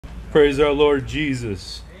Praise our Lord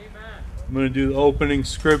Jesus. Amen. I'm going to do the opening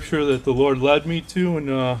scripture that the Lord led me to, and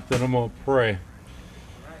then I'm going to pray.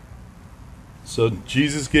 So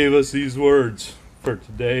Jesus gave us these words for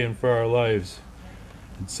today and for our lives.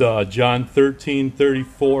 It's John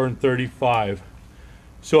 13:34 and 35.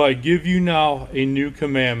 So I give you now a new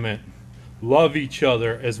commandment. Love each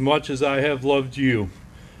other as much as I have loved you.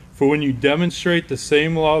 For when you demonstrate the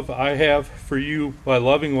same love I have for you by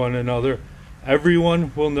loving one another,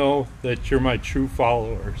 everyone will know that you're my true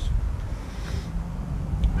followers.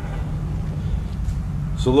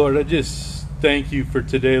 So Lord, I just thank you for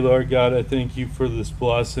today, Lord God. I thank you for this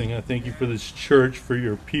blessing. I thank you for this church, for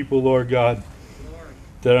your people, Lord God,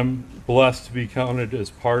 that I'm blessed to be counted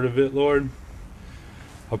as part of it, Lord.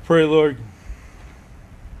 I pray, Lord,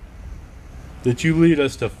 that you lead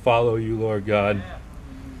us to follow you, Lord God.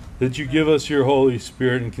 That you give us your Holy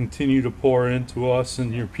Spirit and continue to pour into us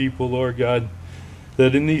and your people, Lord God.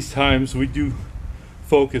 That in these times we do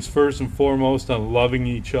focus first and foremost on loving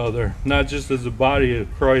each other. Not just as a body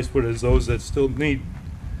of Christ, but as those that still need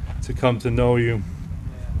to come to know you.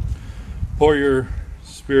 Pour your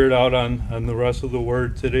Spirit out on the rest of the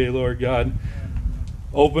word today, Lord God.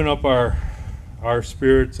 Open up our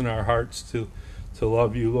spirits and our hearts to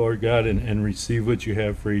love you, Lord God, and receive what you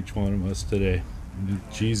have for each one of us today. In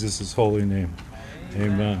Jesus' holy name,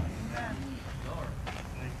 amen.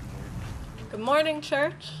 Good morning,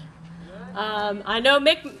 church. I know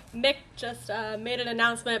Mick just made an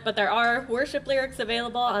announcement, but there are worship lyrics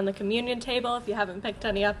available on the communion table if you haven't picked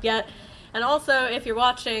any up yet. And also, if you're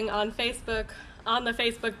watching on Facebook, on the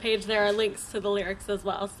Facebook page, there are links to the lyrics as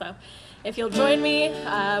well. So if you'll join me,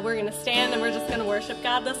 we're going to stand and we're just going to worship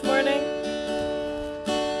God this morning.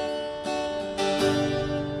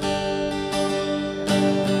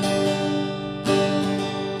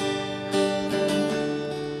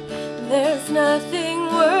 There's nothing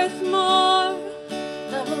worth more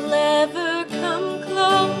that will ever come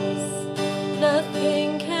close.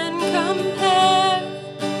 Nothing can compare.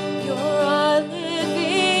 You're our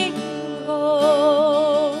living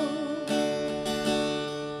hope.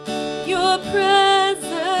 Your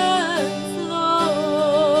presence,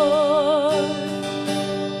 Lord.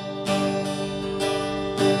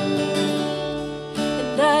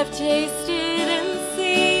 And I've tasted and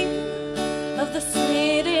seen of the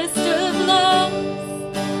sweetest of loves,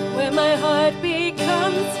 where my heart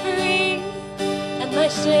becomes free and my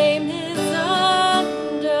shame is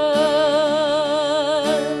undone.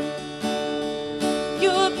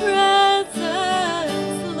 Your presence,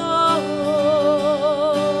 Lord.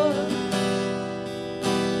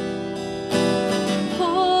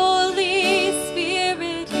 Holy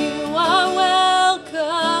Spirit, you are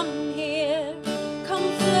welcome here.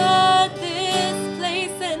 Come flood this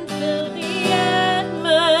place and fill the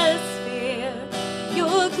atmosphere.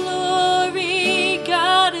 Your glory,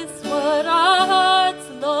 God, is what our hearts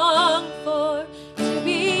long for, to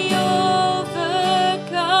be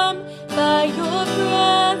overcome by your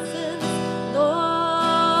presence, Lord.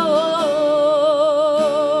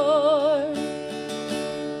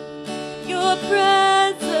 Your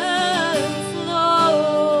presence,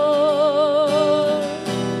 Lord.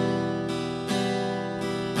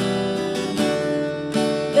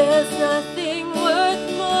 There's nothing worth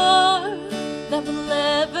more that will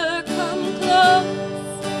ever come close.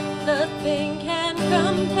 Nothing can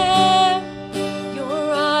compare.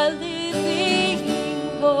 You're our living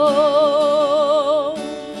hope.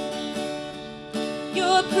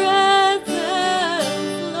 Your presence,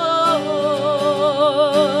 Lord.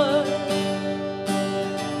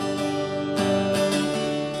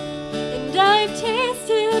 And I've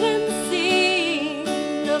tasted and seen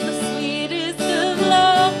of the sweetest of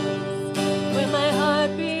loves, where my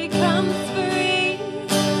heart becomes free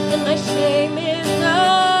and my shame is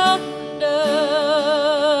undone.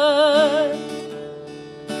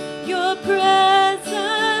 Your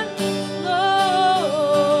presence, Lord.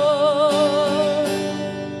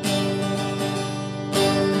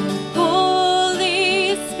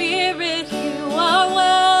 Holy Spirit, you are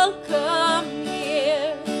welcome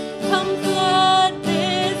here. Come flood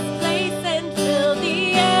this place and fill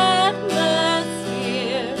the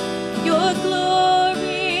atmosphere. Your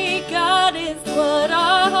glory, God, is what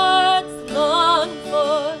our hearts long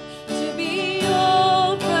for, to be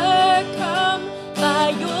overcome by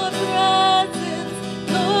your presence,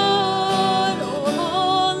 Lord.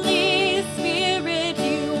 Oh, Holy Spirit,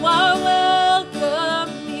 you are welcome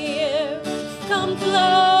here. Come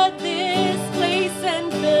flood this place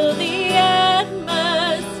and fill the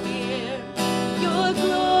atmosphere. Your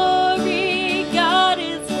glory, God,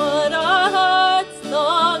 is what our hearts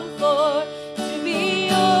long for, to be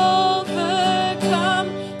overcome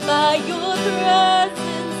by by your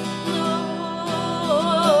presence, Lord.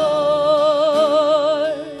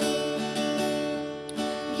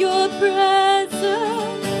 Your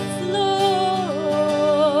presence,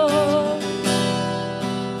 Lord.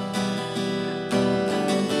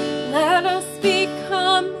 Let us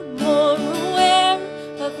become more aware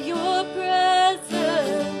of your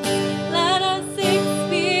presence. Let us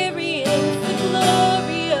experience the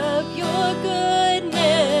glory of your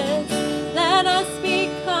goodness. Let us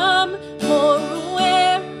become more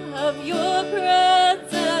aware of your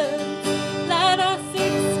presence. Let us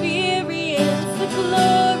experience the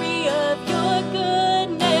glory of your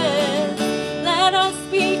goodness. Let us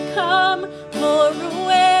become more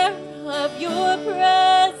aware of your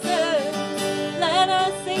presence. Let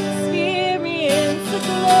us experience the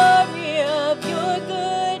glory of your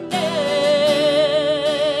goodness.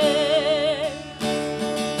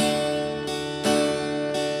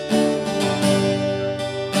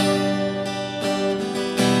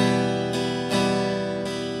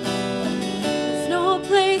 There's no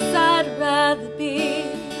place I'd rather be.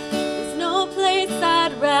 There's no place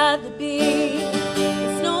I'd rather be.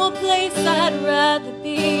 There's no place I'd rather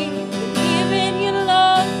be than here in your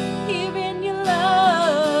love, here in your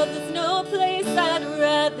love. There's no place I'd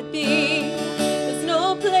rather be. There's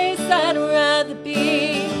no place I'd rather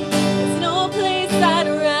be. There's no place I'd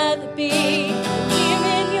rather be than here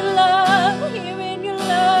in your love, here in your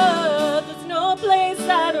love. There's no place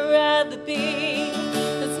I'd rather be.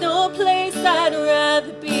 There's no place I'd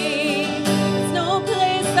rather be. There's no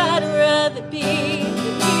place I'd rather be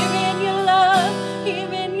than here in your love,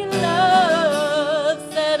 here in your love.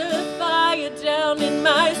 Set a fire down in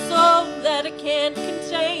my soul that I can't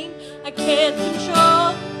contain, I can't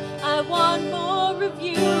control. I want more of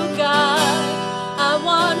you, God. I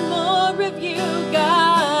want more of you,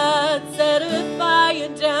 God. Set a fire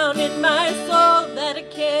down in my soul that I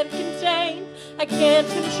can't contain, I can't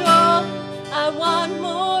control. I want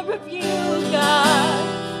more of you, God.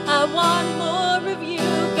 I want more of you,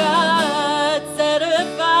 God. Set a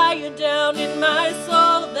fire down in my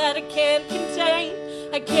soul that I can't contain,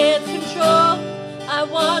 I can't control. I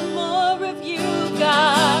want more of you,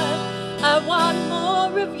 God. I want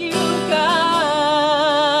more of you, God.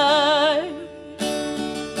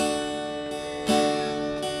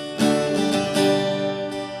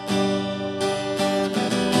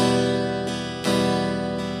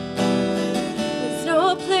 There's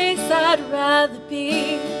no place I'd rather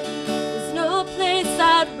be. There's no place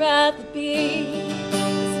I'd rather be.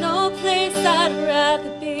 There's no place I'd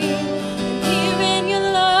rather be than here in your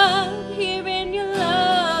love, here in your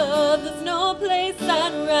love. There's no place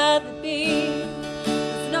I'd rather be.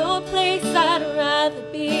 There's no place I'd rather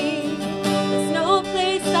be. There's no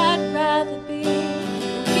place I'd rather be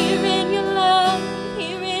than here in your love,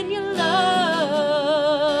 here in your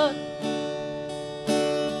love.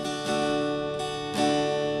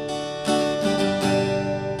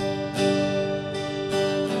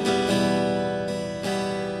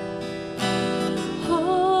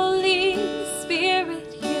 Holy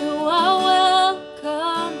Spirit, you are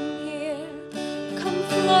welcome here. Come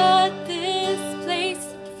flood this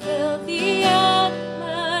place and fill the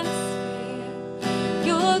atmosphere.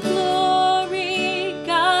 Your glory,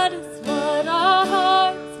 God, is what our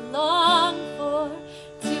hearts long for.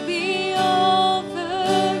 To be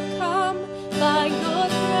overcome by your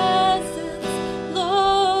presence,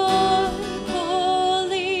 Lord.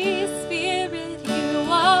 Holy Spirit, you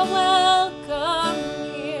are welcome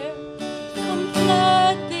here. Come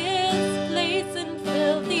flood this place and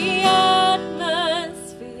fill the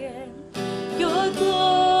atmosphere. Your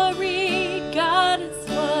glory, God, is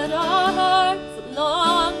what our hearts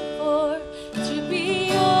long for. To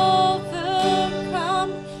be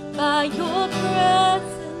overcome by your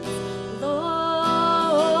presence, Lord.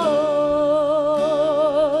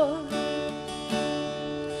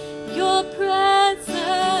 Your presence,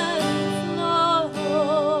 Lord.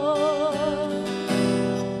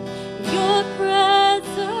 Your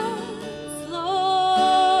presence,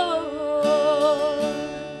 Lord.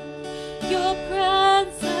 Your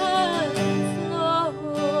presence, Lord.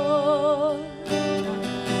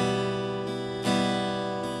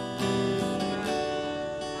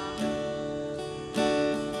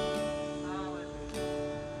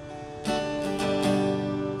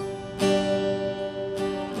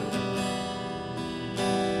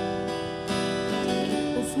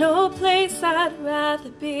 There's no place I'd rather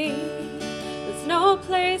be. There's no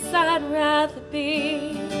place I'd rather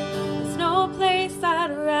be. There's no place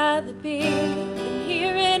I'd rather be than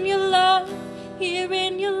here in your love, here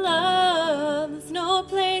in your love. There's no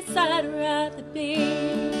place I'd rather be.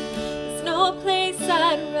 There's no place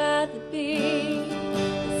I'd rather be.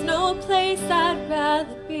 There's no place I'd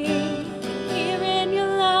rather be. Here in your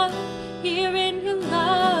love, here in your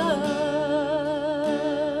love.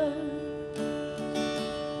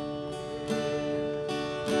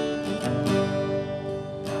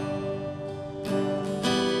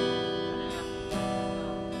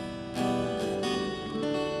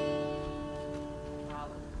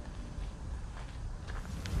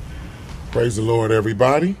 Praise the Lord,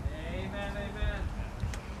 everybody. Amen, amen.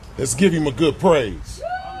 Let's give him a good praise.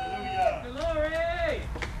 Hallelujah. Glory.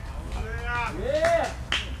 Yeah.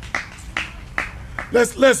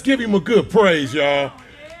 Let's give him a good praise, y'all.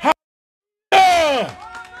 Hallelujah.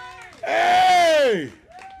 Hey,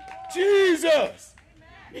 Jesus.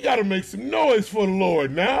 You got to make some noise for the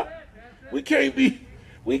Lord now. We can't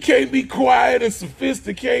be quiet and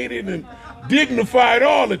sophisticated and dignified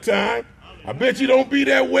all the time. I bet you don't be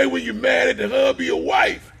that way when you're mad at the hubby or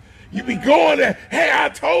wife. You be going there, hey, I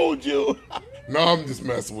told you. No, I'm just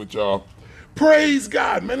messing with y'all. Praise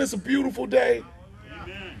God, man. It's a beautiful day.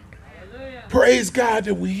 Amen. Praise God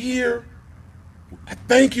that we're here. I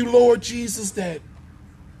thank you, Lord Jesus, that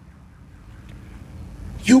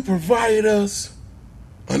you provide us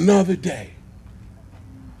another day.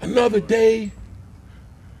 Another day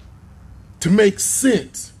to make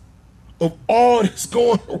sense of all that's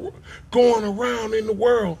going around in the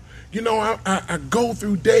world. You know, I go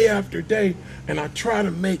through day after day and I try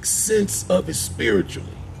to make sense of it spiritually.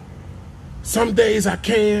 Some days I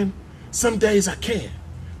can, some days I can't.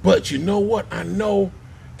 But you know what? I know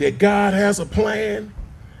that God has a plan.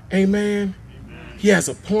 Amen. He has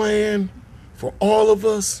a plan for all of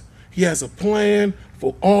us. He has a plan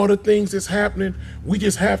for all the things that's happening. We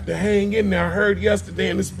just have to hang in there. I heard yesterday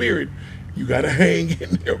in the spirit, you got to hang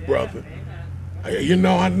in there, brother. You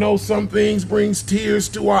know, I know some things brings tears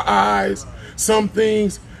to our eyes. Some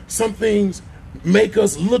things make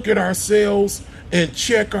us look at ourselves and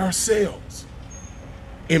check ourselves.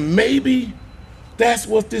 And maybe that's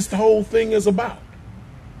what this whole thing is about.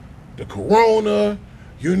 The corona,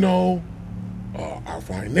 you know, our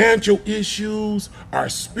financial issues, our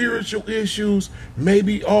spiritual issues,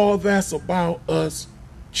 maybe all that's about us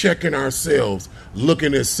checking ourselves,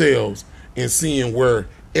 looking at ourselves and seeing where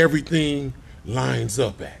everything lines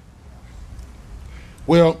up at.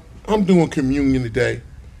 Well, I'm doing communion today,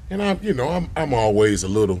 and I'm always a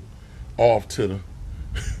little off to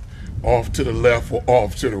the left or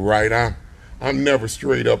off to the right. I'm never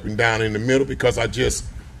straight up and down in the middle because I just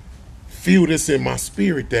feel this in my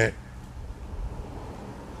spirit that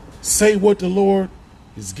say what the Lord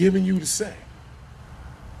is giving you to say.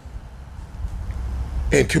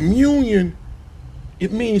 And communion,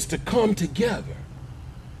 it means to come together.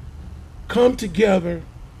 Come together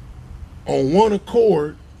on one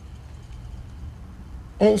accord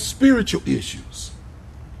on spiritual issues.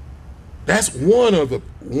 That's one of the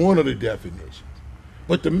definitions.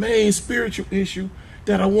 But the main spiritual issue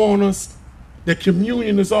that that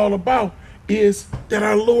communion is all about is that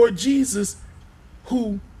our Lord Jesus,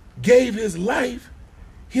 who gave his life,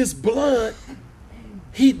 his blood,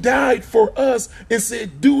 he died for us and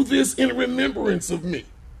said, do this in remembrance of me.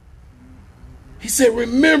 He said,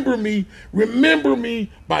 remember me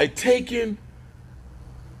by taking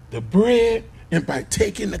the bread and by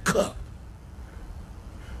taking the cup.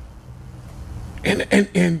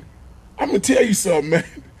 And I'm going to tell you something, man.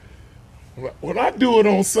 When I do it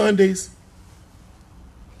on Sundays,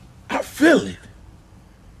 I feel it.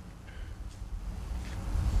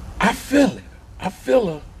 I feel it. I feel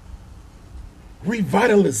a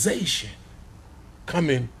revitalization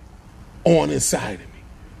coming on inside of me.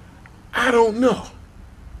 I don't know.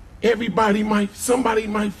 Somebody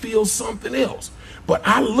might feel something else. But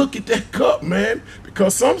I look at that cup, man,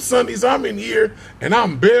 because some Sundays I'm in here and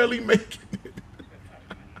I'm barely making it.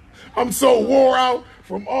 I'm so wore out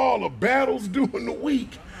from all the battles during the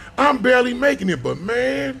week. I'm barely making it. But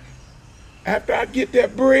man, after I get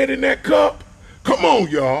that bread in that cup, come on,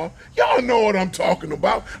 y'all. Y'all know what I'm talking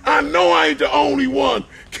about. I know I ain't the only one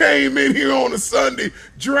came in here on a Sunday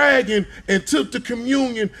dragging and took the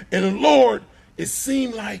communion. And the Lord, it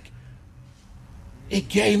seemed like it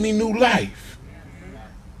gave me new life.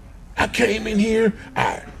 I came in here,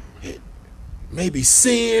 I maybe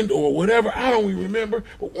sinned or whatever. I don't even remember.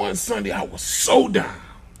 But one Sunday I was so down.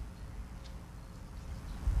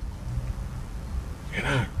 And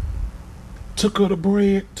I took her the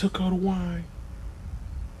bread, took her the wine.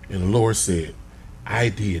 And the Lord said, I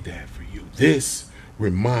did that for you. This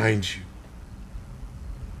reminds you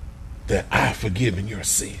that I've forgiven your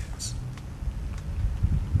sins.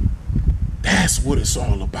 That's what it's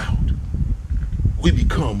all about. We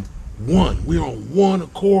become one. We're on one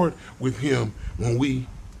accord with him when we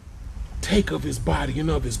take of his body and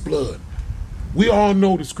of his blood. We all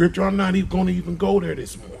know the scripture. I'm not even going to even go there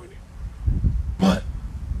this morning. But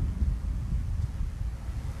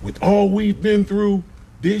with all we've been through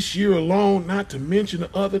this year alone, not to mention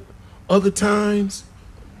the other times,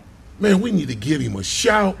 man, we need to give him a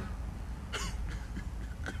shout.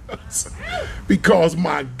 Because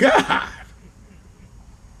my God,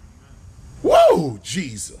 whoa,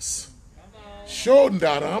 Jesus.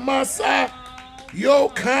 Shondara Amasa, Yo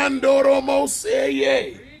Kandoro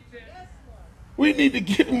Moseye. We need to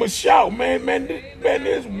give him a shout, man. Man,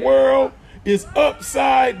 this world is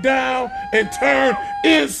upside down and turned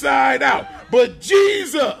inside out. But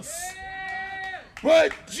Jesus,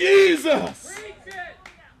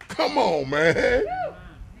 come on, man.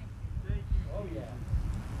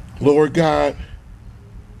 Lord God,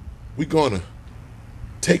 we're going to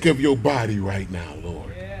take of your body right now,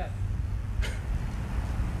 Lord.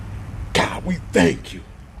 God, we thank you.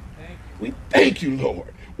 We thank you,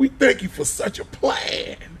 Lord. We thank you for such a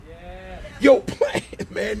plan. Your plan,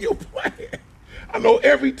 man, your plan. I know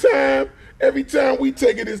every time we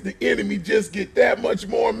take it, it's the enemy just get that much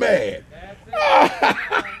more mad.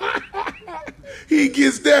 He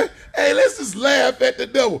gets that. Hey, let's just laugh at the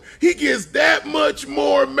devil. He gets that much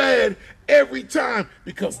more mad every time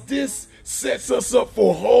because this sets us up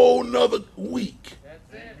for a whole nother week.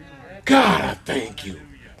 God, I thank you.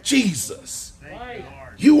 Jesus,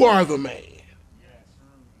 you are the man.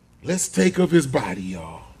 Let's take of his body, y'all.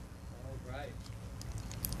 All right.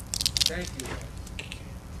 Thank you, Lord.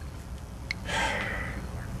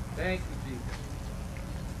 Thank you, Jesus.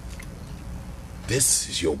 This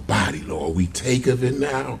is your body, Lord. We take of it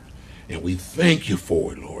now, and we thank you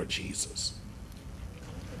for it, Lord Jesus.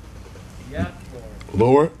 Yes, Lord.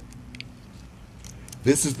 Lord,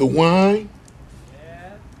 this is the wine.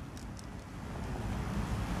 Yes.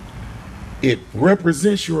 It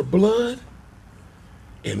represents your blood,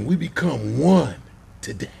 and we become one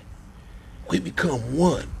today. We become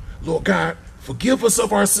one. Lord God, forgive us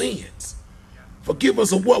of our sins. Forgive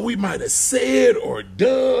us of what we might have said or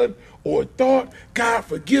done or thought. God,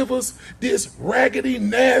 forgive us this raggedy,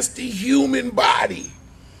 nasty human body.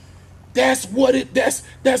 That's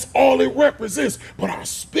all it represents. But our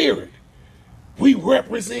spirit, we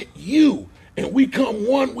represent you, and we come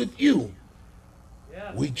one with you.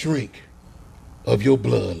 Yeah. We drink of your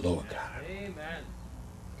blood, Lord God. Amen.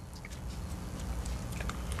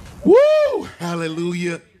 Woo!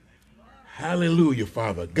 Hallelujah. Hallelujah,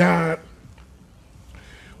 Father God.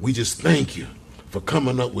 We just thank you for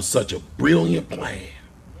coming up with such a brilliant plan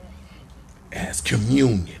as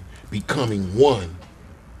communion, becoming one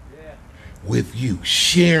with you,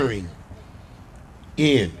 sharing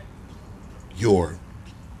in your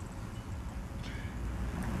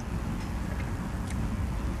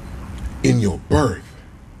birth,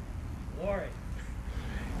 Glory.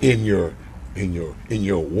 in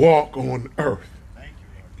your walk on earth,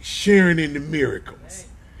 sharing in the miracles,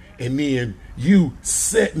 and then you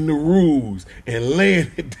setting the rules and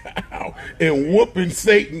laying it down and whooping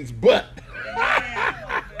Satan's butt.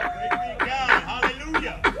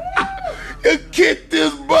 Hallelujah. You kick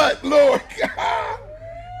this butt, Lord God.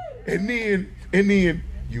 And then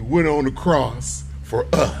you went on the cross for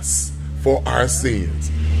us, for our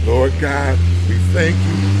sins. Lord God, we thank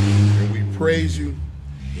you and we praise you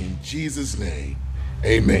in Jesus' name.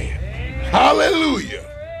 Amen. Hallelujah.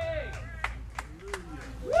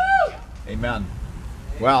 Amen.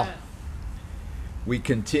 Well, we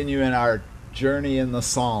continue in our journey in the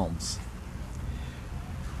Psalms.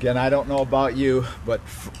 Again, I don't know about you, but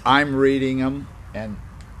I'm reading them, and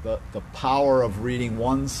the power of reading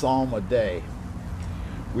one psalm a day.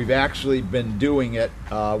 We've actually been doing it.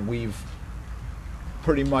 We've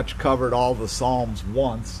pretty much covered all the Psalms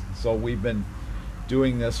once, so we've been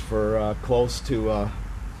doing this for close to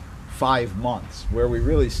 5 months. Where we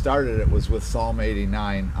really started it was with Psalm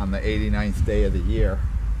 89 on the 89th day of the year.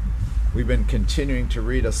 We've been continuing to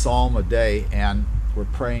read a psalm a day, and we're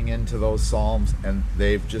praying into those psalms, and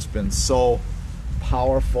they've just been so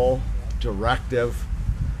powerful, directive.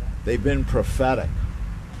 They've been prophetic.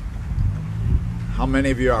 How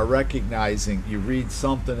many of you are recognizing you read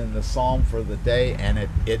something in the psalm for the day, and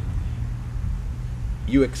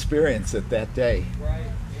you experience it that day? Right.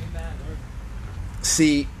 Amen.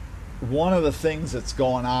 See, one of the things that's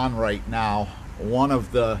going on right now, one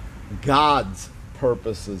of the God's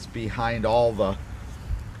purposes behind all the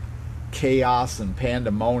chaos and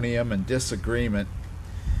pandemonium and disagreement,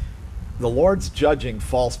 the Lord's judging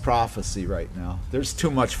false prophecy right now. There's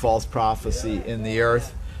too much false prophecy in the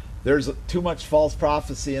earth. There's too much false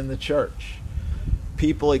prophecy in the church.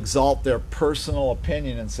 People exalt their personal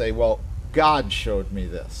opinion and say, well, God showed me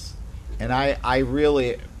this. And I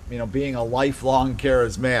really being a lifelong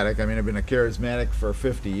charismatic. I mean, I've been a charismatic for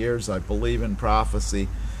 50 years. I believe in prophecy,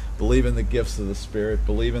 believe in the gifts of the Spirit,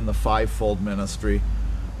 believe in the fivefold ministry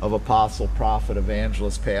of apostle, prophet,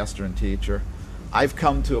 evangelist, pastor, and teacher. I've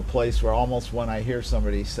come to a place where almost when I hear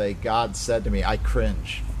somebody say, God said to me, I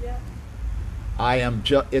cringe. Yeah.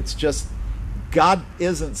 It's just, God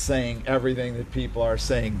isn't saying everything that people are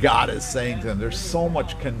saying. God is saying to them. There's so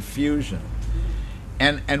much confusion.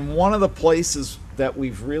 And one of the places that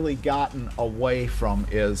we've really gotten away from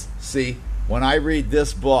is, see, when I read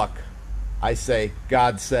this book, I say,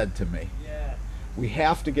 God said to me. Yeah. We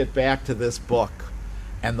have to get back to this book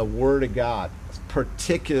and the Word of God,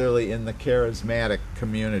 particularly in the charismatic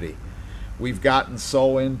community. We've gotten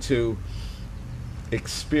so into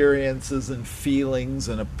experiences and feelings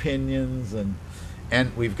and opinions,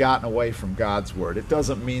 and we've gotten away from God's Word. It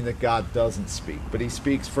doesn't mean that God doesn't speak, but He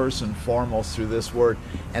speaks first and foremost through this Word.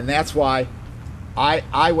 And that's why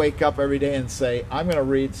I wake up every day and say, I'm going to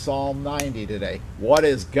read Psalm 90 today. What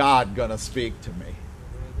is God going to speak to me?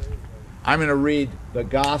 I'm going to read the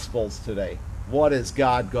Gospels today. What is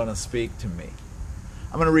God going to speak to me?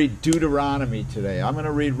 I'm going to read Deuteronomy today. I'm going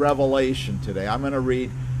to read Revelation today. I'm going to read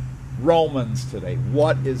Romans today.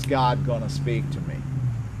 What is God going to speak to me?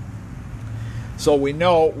 So we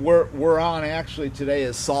know we're on, actually today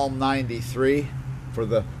is Psalm 93 for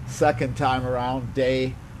the second time around,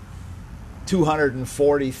 day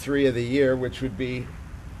 243 of the year, which would be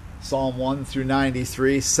Psalm 1 through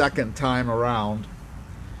 93, second time around.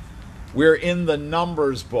 We're in the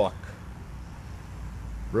Numbers book.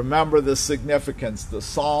 Remember the significance. The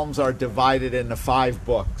Psalms are divided into 5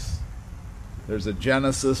 books. There's a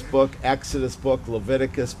Genesis book, Exodus book,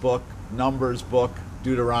 Leviticus book, Numbers book,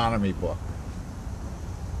 Deuteronomy book.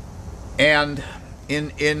 And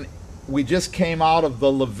we just came out of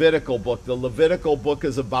the Levitical book. The Levitical book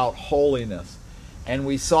is about holiness. And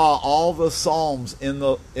we saw all the Psalms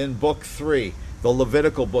in book 3, the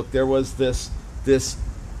Levitical book. There was this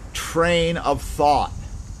train of thought.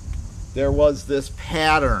 There was this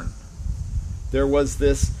pattern. There was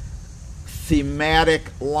this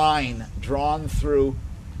thematic line drawn through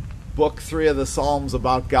book 3 of the Psalms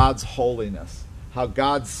about God's holiness, how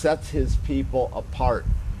God sets His people apart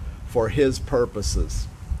for His purposes.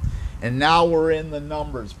 And now we're in the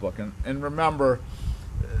Numbers book. And remember,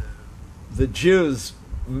 the Jews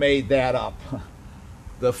made that up,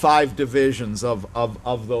 the 5 divisions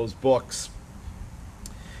of those books.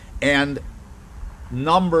 And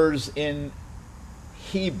Numbers in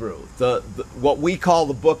Hebrew, what we call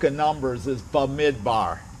the book of Numbers is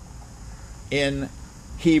Bamidbar in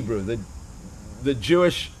Hebrew. The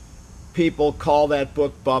Jewish people call that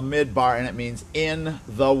book Bamidbar, and it means in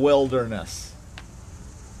the wilderness.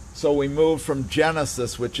 So we move from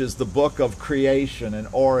Genesis, which is the book of creation and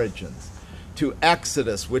origins, to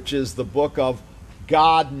Exodus, which is the book of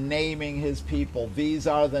God naming His people. These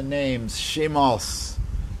are the names, Shemos.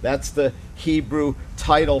 That's the Hebrew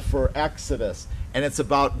title for Exodus. And it's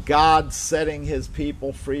about God setting His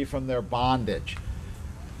people free from their bondage.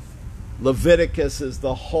 Leviticus is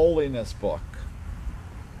the holiness book.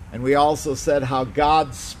 And we also said how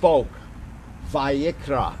God spoke.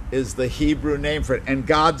 Vayikra is the Hebrew name for it. And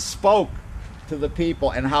God spoke to the people,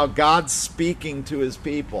 and how God speaking to His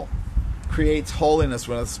people creates holiness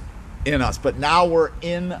in us. But now we're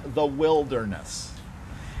in the wilderness.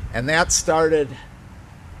 And that started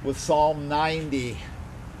with Psalm 90,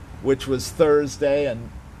 which was Thursday, and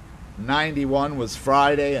 91 was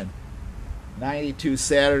Friday, and 92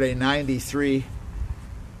 Saturday, 93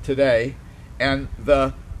 today. And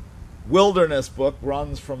the wilderness book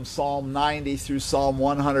runs from Psalm 90 through Psalm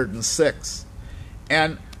 106.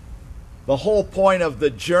 And the whole point of the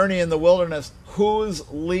journey in the wilderness, who's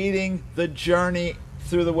leading the journey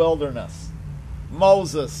through the wilderness?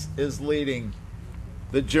 Moses is leading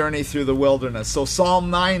the journey through the wilderness. So Psalm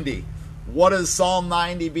 90, what does Psalm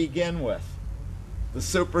 90 begin with? The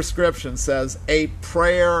superscription says, a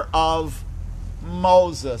prayer of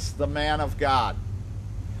Moses, the man of God.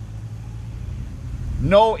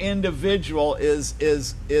 No individual is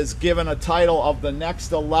given a title of the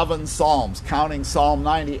next 11 Psalms, counting Psalm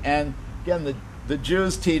 90. And again, the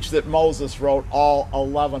Jews teach that Moses wrote all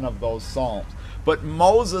 11 of those Psalms. But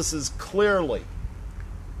Moses is clearly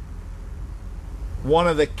one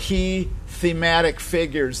of the key thematic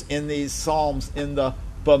figures in these Psalms in the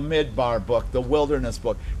Bamidbar book, the wilderness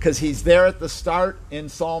book, because he's there at the start in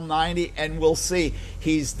Psalm 90, and we'll see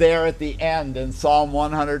he's there at the end in Psalm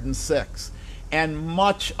 106. And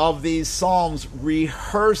much of these Psalms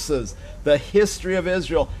rehearses the history of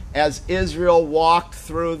Israel as Israel walked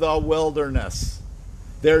through the wilderness,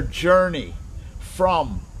 their journey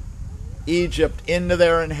from Egypt into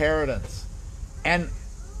their inheritance. And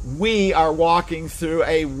we are walking through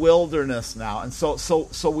a wilderness now. And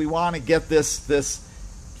so we want to get this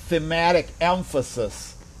thematic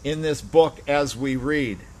emphasis in this book as we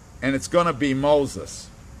read. And it's going to be Moses.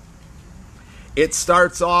 It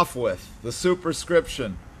starts off with the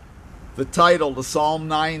superscription. The title to Psalm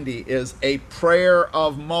 90 is A Prayer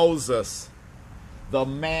of Moses, the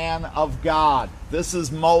Man of God. This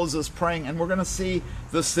is Moses praying, and we're going to see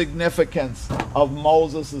the significance of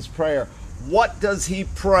Moses' prayer. What does he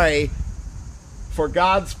pray for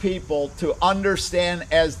God's people to understand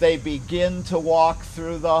as they begin to walk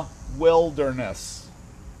through the wilderness?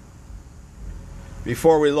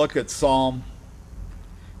 Before we look at Psalm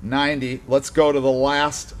 90, let's go to the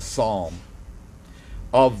last psalm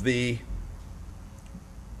of the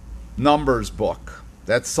Numbers book.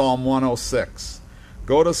 That's Psalm 106.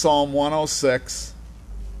 Go to Psalm 106,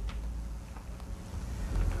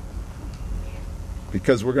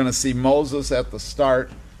 because we're going to see Moses at the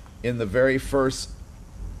start in the very first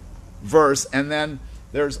verse, and then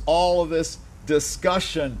there's all of this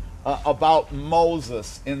discussion about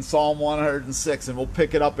Moses in Psalm 106, and we'll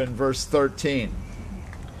pick it up in verse 13.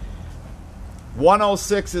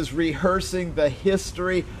 106 is rehearsing the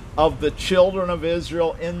history of the children of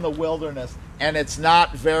Israel in the wilderness, and it's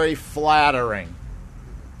not very flattering.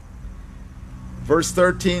 Verse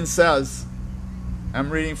 13 says, I'm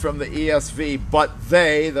reading from the ESV, but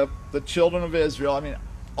they, the children of Israel, I mean,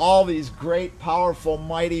 all these great, powerful,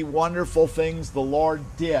 mighty, wonderful things the Lord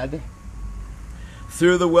did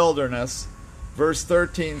through the wilderness. Verse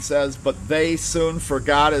 13 says, but they soon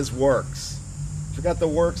forgot his works. Forgot the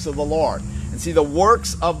works of the Lord. And see, the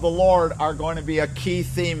works of the Lord are going to be a key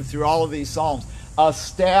theme through all of these Psalms.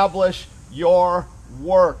 Establish your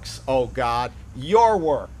works, O God, your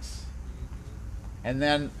works. And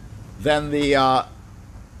then the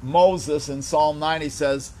Moses in Psalm 90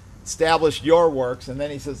 says, establish your works. And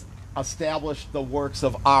then he says, establish the works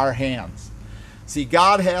of our hands. See,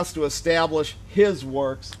 God has to establish his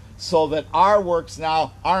works so that our works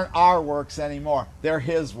now aren't our works anymore. They're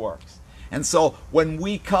his works. And so when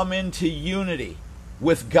we come into unity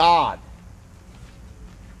with God,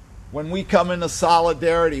 when we come into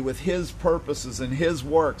solidarity with his purposes and his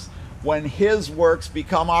works, when his works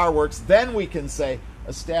become our works, then we can say,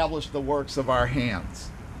 establish the works of our hands.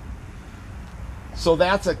 So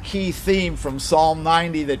that's a key theme from Psalm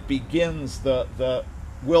 90 that begins the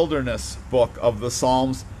wilderness book of the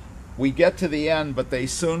Psalms. We get to the end, but they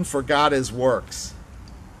soon forgot his works.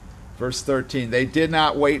 Verse 13, they did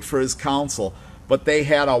not wait for his counsel, but they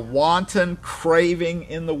had a wanton craving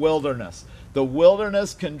in the wilderness. The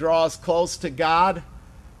wilderness can draw us close to God,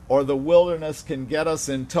 or the wilderness can get us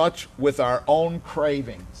in touch with our own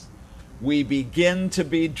cravings. We begin to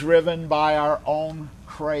be driven by our own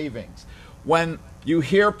cravings. When you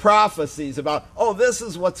hear prophecies about, oh, this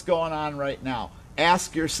is what's going on right now,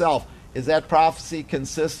 ask yourself, is that prophecy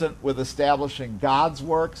consistent with establishing God's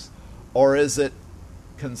works, or is it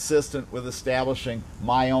consistent with establishing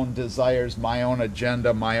my own desires, my own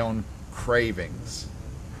agenda, my own cravings?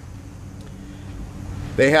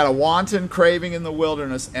 They had a wanton craving in the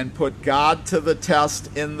wilderness and put God to the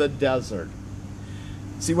test in the desert.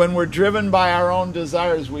 See, when we're driven by our own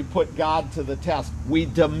desires, we put God to the test. We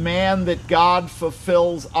demand that God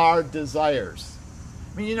fulfills our desires.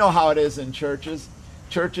 I mean, you know how it is in churches.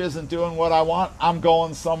 Church isn't doing what I want, I'm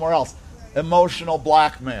going somewhere else. Emotional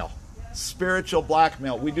blackmail. Spiritual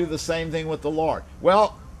blackmail. We do the same thing with the Lord.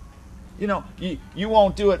 Well, you know, you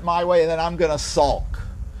won't do it my way, then I'm going to sulk.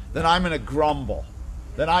 Then I'm going to grumble.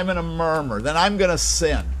 Then I'm going to murmur. Then I'm going to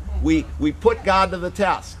sin. We put God to the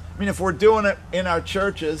test. I mean, if we're doing it in our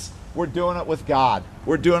churches, we're doing it with God.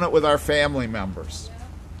 We're doing it with our family members.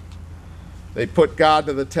 They put God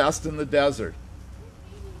to the test in the desert.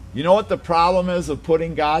 You know what the problem is of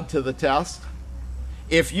putting God to the test?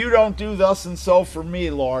 If you don't do thus and so for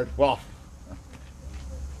me, Lord, well,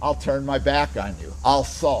 I'll turn my back on you. I'll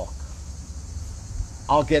sulk.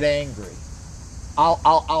 I'll get angry.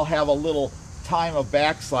 I'll have a little time of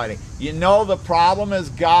backsliding. You know the problem is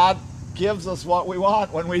God gives us what we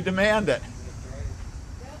want when we demand it.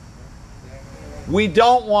 We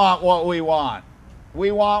don't want what we want.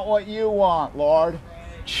 We want what you want, Lord.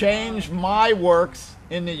 Change my works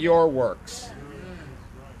into your works.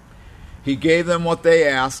 He gave them what they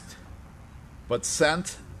asked, but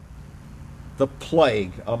sent the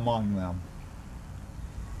plague among them.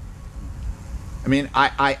 I mean,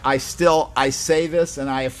 I say this and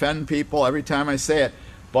I offend people every time I say it,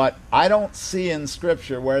 but I don't see in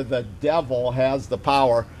Scripture where the devil has the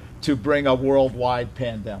power to bring a worldwide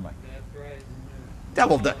pandemic.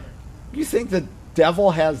 That's right. You think that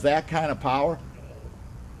devil has that kind of power,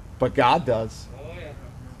 but God does.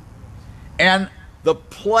 And the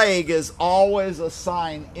plague is always a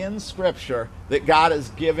sign in Scripture that God is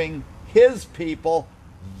giving his people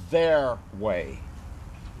their way.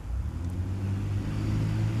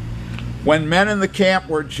 When men in the camp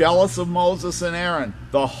were jealous of Moses and Aaron,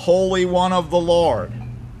 the Holy One of the Lord,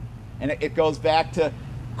 and it goes back to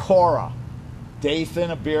Korah,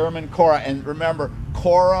 Dathan, Abiram, and Korah. And remember,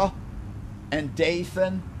 Korah and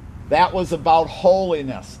Dathan, that was about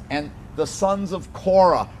holiness. And the sons of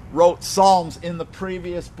Korah wrote Psalms in the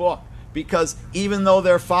previous book because even though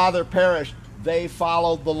their father perished, they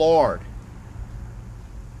followed the Lord.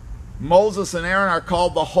 Moses and Aaron are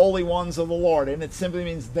called the holy ones of the Lord, and it simply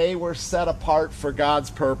means they were set apart for God's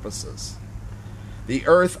purposes. The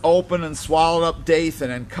earth opened and swallowed up Dathan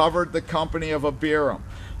and covered the company of Abiram.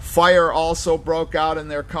 Fire also broke out in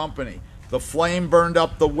their company. The flame burned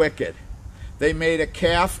up the wicked. They made a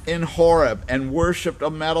calf in Horeb and worshipped a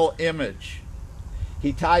metal image.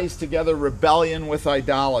 He ties together rebellion with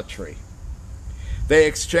idolatry. They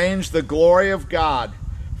exchanged the glory of God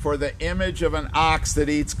for the image of an ox that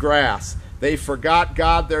eats grass. They forgot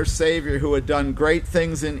God their Savior, who had done great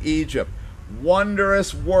things in Egypt,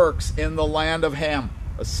 wondrous works in the land of Ham.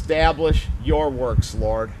 Establish your works,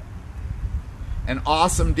 Lord. And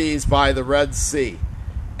awesome deeds by the Red Sea.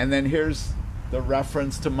 And then here's the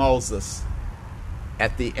reference to Moses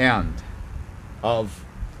at the end of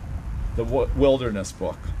the wilderness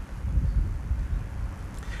book.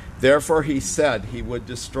 Therefore he said he would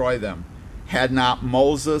destroy them, had not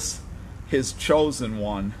Moses, his chosen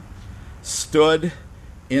one, stood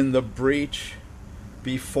in the breach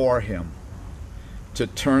before him to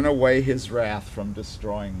turn away his wrath from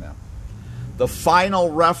destroying them. The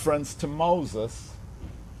final reference to Moses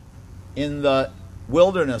in the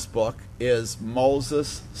wilderness book is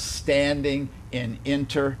Moses standing in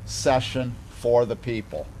intercession for the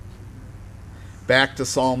people. Back to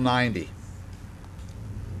Psalm 90.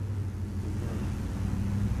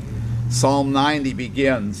 Psalm 90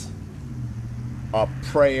 begins a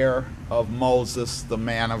prayer of Moses, the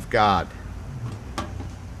man of God.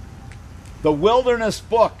 The wilderness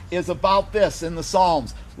book is about this in the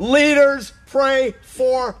Psalms. Leaders pray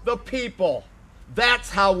for the people. That's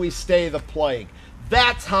how we stay the plague.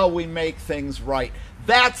 That's how we make things right.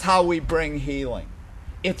 That's how we bring healing.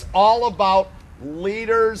 It's all about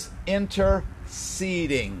leaders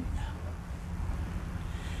interceding.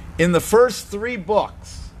 In the first 3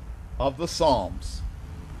 books of the Psalms,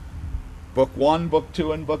 book 1, book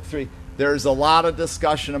 2, and book 3, there's a lot of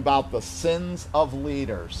discussion about the sins of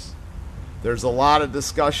leaders. There's a lot of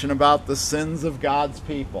discussion about the sins of God's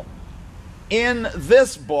people. In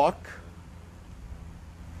this book,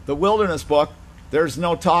 the wilderness book, there's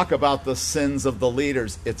no talk about the sins of the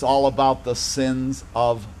leaders. It's all about the sins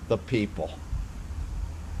of the people.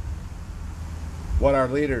 What are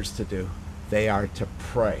leaders to do? They are to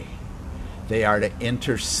pray. They are to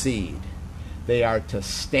intercede. They are to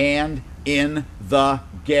stand in the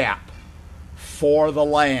gap for the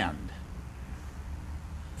land.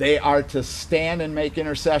 They are to stand and make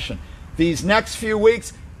intercession. These next few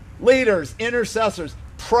weeks, leaders, intercessors,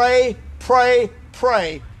 pray, pray,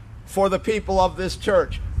 pray for the people of this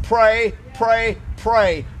church. Pray, pray,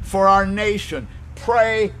 pray for our nation.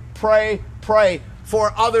 Pray, pray, pray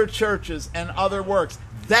for other churches and other works.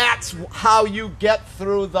 That's how you get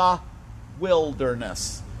through the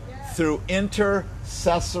wilderness, through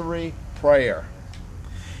intercessory prayer.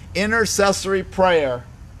 Intercessory prayer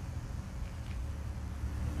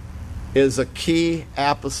is a key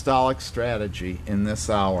apostolic strategy in this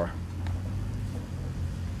hour.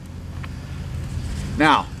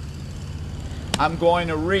 Now, I'm going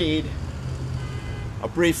to read a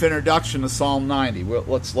brief introduction to Psalm 90.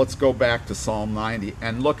 Let's go back to Psalm 90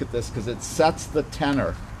 and look at this because it sets the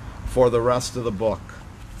tenor for the rest of the book.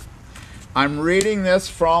 I'm reading this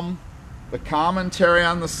from the commentary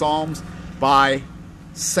on the Psalms by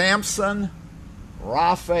Samson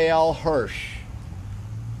Raphael Hirsch.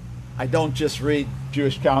 I don't just read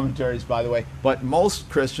Jewish commentaries, by the way, but most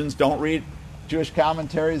Christians don't read Jewish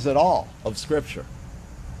commentaries at all of Scripture.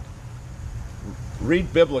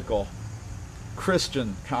 Read biblical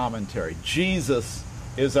Christian commentary. Jesus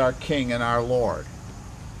is our King and our Lord.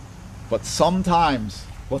 But sometimes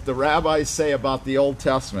what the rabbis say about the Old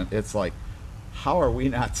Testament, it's like, how are we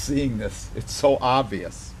not seeing this? It's so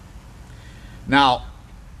obvious. Now,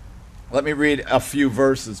 let me read a few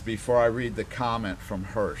verses before I read the comment from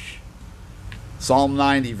Hirsch. Psalm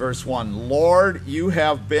 90, verse 1. Lord, you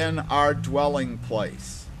have been our dwelling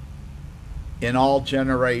place in all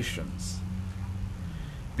generations.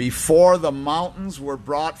 Before the mountains were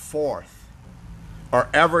brought forth, or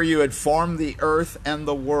ever you had formed the earth and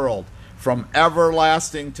the world. From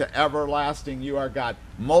everlasting to everlasting, you are God.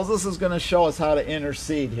 Moses is going to show us how to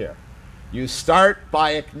intercede here. You start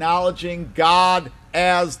by acknowledging God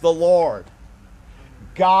as the Lord,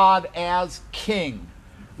 God as King.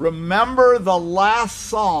 Remember the last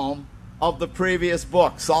psalm of the previous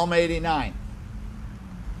book, Psalm 89.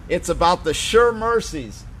 It's about the sure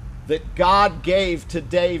mercies that God gave to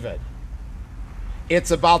David.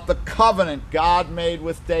 It's about the covenant God made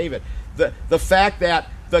with David. The fact that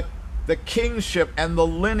the kingship and the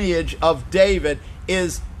lineage of David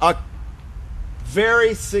is a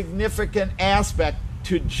very significant aspect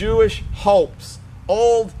to Jewish hopes,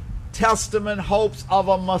 Old Testament hopes of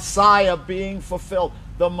a Messiah being fulfilled.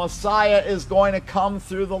 The Messiah is going to come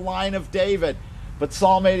through the line of David. But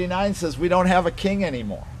Psalm 89 says we don't have a king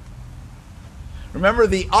anymore. Remember,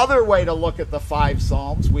 the other way to look at the 5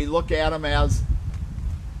 Psalms, we look at them as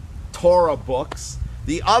Torah books.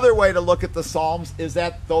 The other way to look at the Psalms is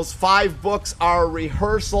that those 5 books are a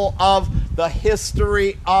rehearsal of the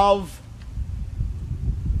history of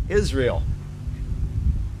Israel.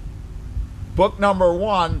 Book number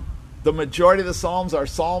 1, the majority of the Psalms are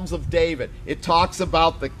Psalms of David. It talks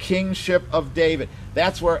about the kingship of David.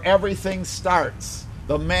 That's where everything starts.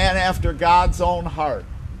 The man after God's own heart.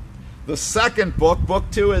 The second book, book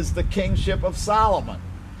 2, is the kingship of Solomon.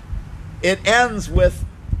 It ends with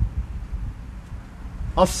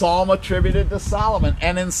a psalm attributed to Solomon.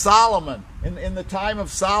 And in Solomon, in the time of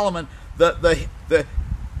Solomon, the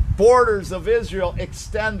borders of Israel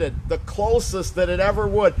extended the closest that it ever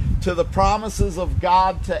would to the promises of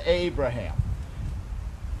God to Abraham.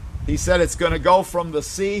 He said it's going to go from the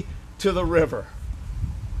sea to the river.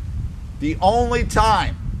 The only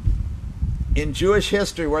time in Jewish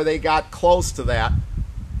history where they got close to that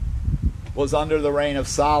was under the reign of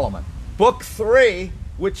Solomon. Book 3,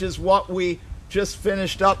 which is what we just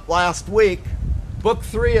finished up last week, book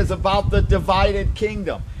 3 is about the divided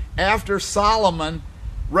kingdom. After Solomon,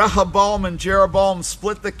 Rehoboam and Jeroboam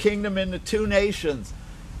split the kingdom into 2 nations,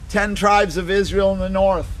 10 tribes of Israel in the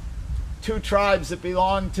north, 2 tribes that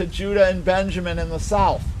belonged to Judah and Benjamin in the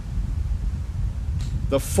south.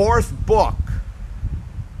 The 4th book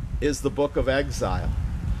is the book of exile.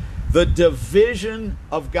 The division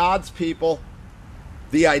of God's people,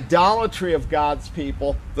 the idolatry of God's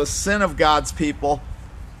people, the sin of God's people,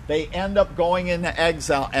 they end up going into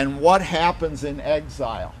exile. And what happens in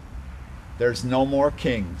exile? There's no more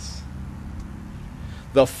kings.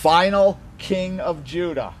 The final king of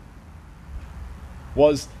Judah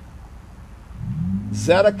was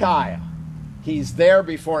Zedekiah. He's there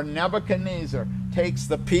before Nebuchadnezzar takes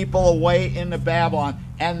the people away into Babylon,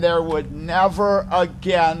 and there would never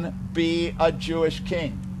again be a Jewish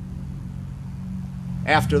king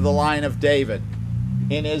after the line of David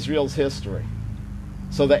in Israel's history.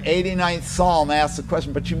 So the 89th Psalm asks the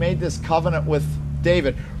question, but you made this covenant with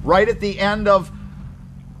David. Right at the end of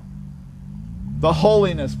the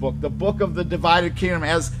Holiness book, the book of the divided kingdom,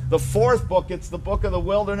 as the 4th book, it's the book of the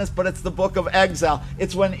wilderness, but it's the book of exile.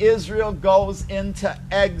 It's when Israel goes into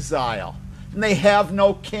exile, and they have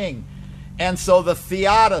no king. And so the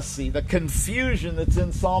theodicy, the confusion that's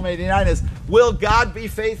in Psalm 89 is, will God be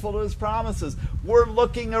faithful to his promises? We're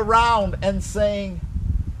looking around and saying,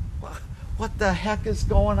 what the heck is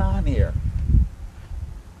going on here?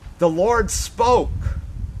 The Lord spoke.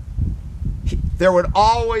 There would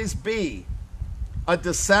always be a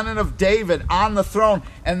descendant of David on the throne,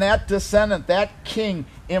 and that descendant, that king,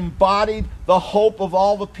 embodied the hope of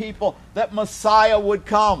all the people that Messiah would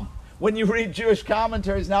come. When you read Jewish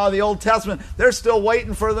commentaries now of the Old Testament, they're still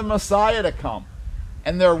waiting for the Messiah to come.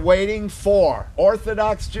 And they're waiting for,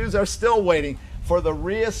 Orthodox Jews are still waiting for the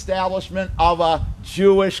reestablishment of a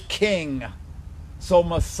Jewish king so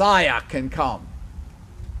Messiah can come.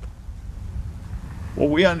 Well,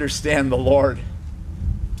 we understand the Lord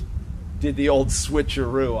did the old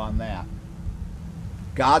switcheroo on that.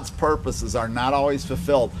 God's purposes are not always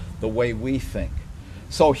fulfilled the way we think.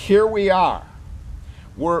 So here we are.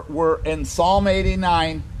 We're in Psalm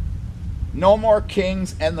 89, no more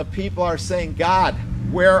kings, and the people are saying, God,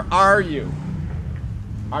 where are you?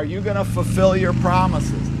 Are you going to fulfill your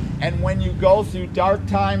promises? And when you go through dark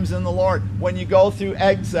times in the Lord, when you go through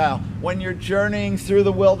exile, when you're journeying through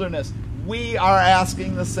the wilderness, we are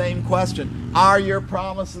asking the same question. Are your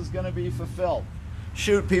promises going to be fulfilled?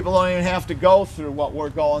 Shoot, people don't even have to go through what we're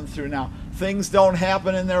going through now. Things don't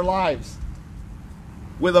happen in their lives.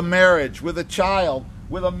 With a marriage, with a child,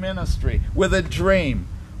 with a ministry, with a dream,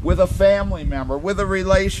 with a family member, with a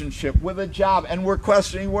relationship, with a job, and we're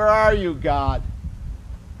questioning, where are you, God?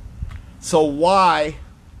 So why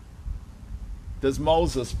does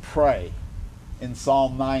Moses pray? in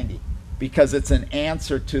Psalm 90 because it's an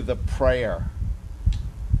answer to the prayer,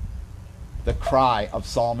 the cry of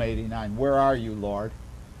Psalm 89. Where are you, Lord?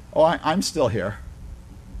 Oh, I'm still here.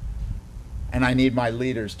 And I need my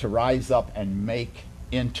leaders to rise up and make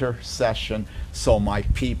intercession so my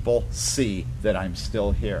people see that I'm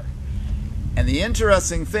still here. And the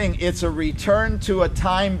interesting thing, it's a return to a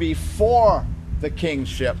time before the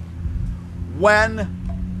kingship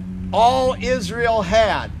when all Israel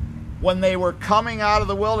had, when they were coming out of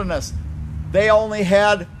the wilderness, they only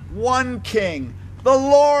had one king. The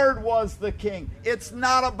Lord was the king. It's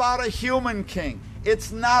not about a human king.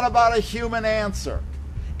 It's not about a human answer.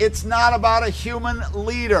 It's not about a human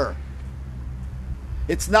leader.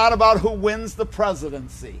 It's not about who wins the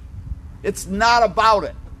presidency. It's not about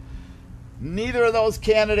it. Neither of those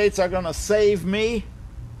candidates are going to save me,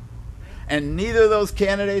 and neither of those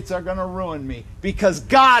candidates are going to ruin me, because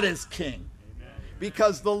God is king,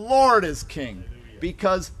 because the Lord is king,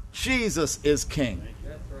 because Jesus is king.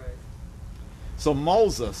 That's right. So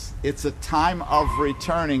Moses, it's a time of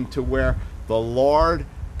returning to where the Lord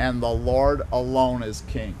and the Lord alone is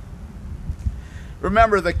king.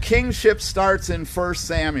 Remember, the kingship starts in 1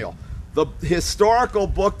 Samuel. The historical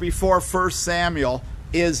book before 1 Samuel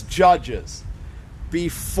is Judges.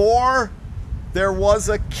 Before there was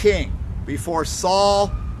a king, before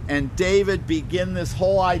Saul and David begin this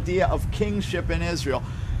whole idea of kingship in Israel,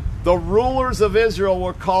 the rulers of Israel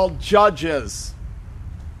were called judges.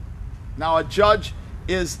 Now, a judge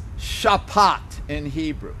is shapat in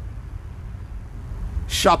Hebrew.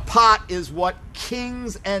 Shapat is what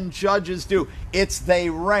kings and judges do. It's they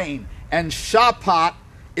reign. And shapat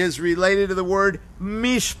is related to the word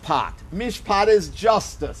mishpat. Mishpat is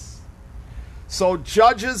justice. So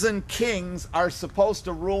judges and kings are supposed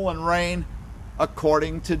to rule and reign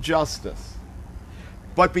according to justice.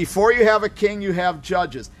 But before you have a king, you have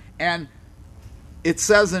judges. And it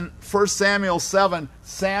says in 1 Samuel 7,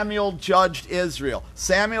 Samuel judged Israel.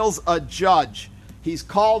 Samuel's a judge. He's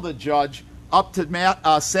called a judge up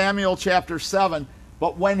to Samuel chapter 7.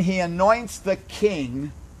 But when he anoints the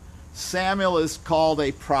king, Samuel is called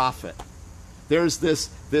a prophet. There's this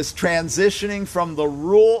transitioning from the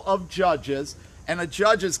rule of judges, and a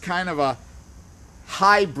judge is kind of a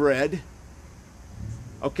hybrid.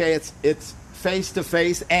 Okay, it's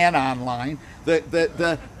face-to-face and online.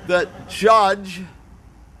 The judge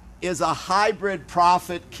is a hybrid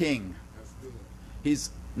prophet king. He's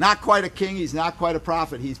not quite a king, he's not quite a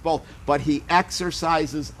prophet, he's both, but he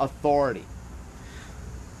exercises authority.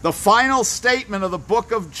 The final statement of the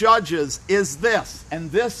book of Judges is this, and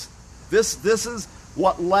this is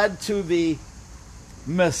what led to the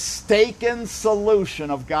mistaken solution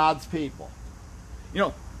of God's people. You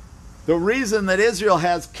know, the reason that Israel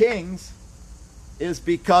has kings is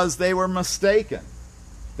because they were mistaken.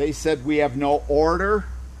 They said, we have no order,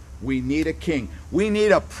 we need a king. We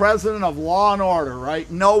need a president of law and order, right?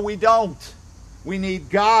 No, we don't. We need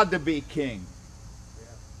God to be king.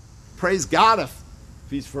 Praise God if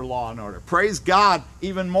he's for law and order. Praise God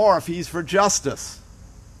even more if he's for justice.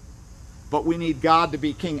 But we need God to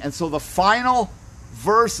be king. And so the final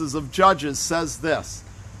verses of Judges says this: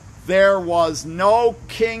 there was no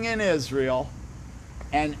king in Israel,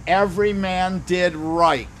 and every man did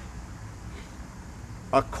right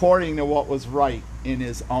according to what was right in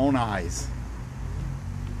his own eyes.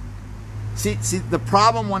 See, the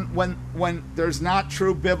problem when there's not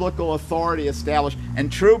true biblical authority established,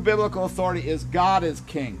 and true biblical authority is God is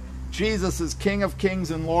king. Jesus is King of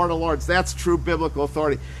kings and Lord of lords. That's true biblical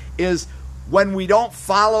authority. Is when we don't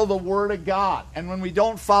follow the Word of God, and when we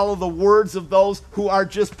don't follow the words of those who are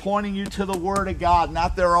just pointing you to the Word of God,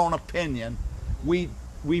 not their own opinion, we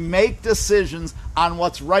make decisions on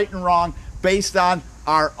what's right and wrong based on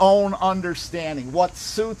our own understanding, what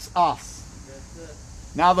suits us.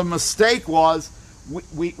 Now the mistake was,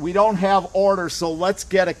 we don't have order, so let's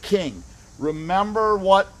get a king. Remember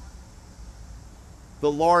what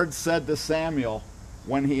the Lord said to Samuel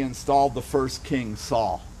when he installed the first king,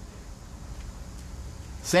 Saul.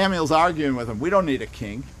 Samuel's arguing with him, we don't need a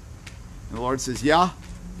king. And the Lord says, yeah,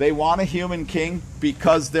 they want a human king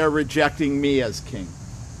because they're rejecting me as king.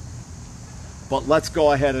 But let's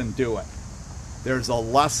go ahead and do it. There's a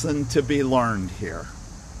lesson to be learned here.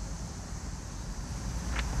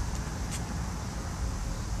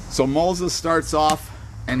 So Moses starts off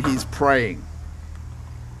and he's praying.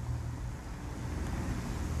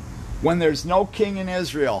 When there's no king in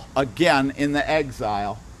Israel, again in the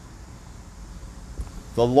exile,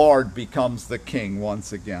 the Lord becomes the king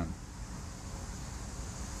once again.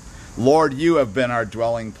 Lord, you have been our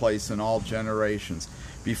dwelling place in all generations.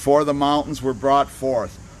 Before the mountains were brought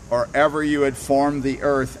forth, or ever you had formed the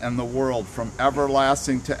earth and the world. From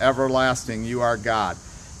everlasting to everlasting, you are God.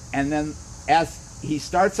 And then as he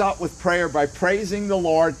starts out with prayer by praising the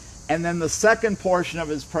Lord, and then the second portion of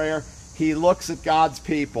his prayer, he looks at God's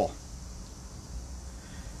people.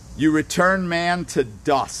 You return man to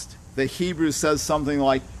dust. The Hebrew says something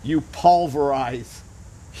like, you pulverize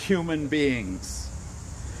human beings.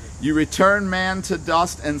 You return man to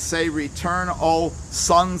dust and say, return, O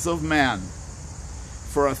sons of men.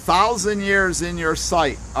 For 1,000 years in your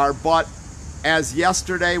sight are but as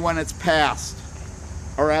yesterday when it's past,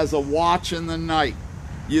 or as a watch in the night.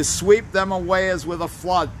 You sweep them away as with a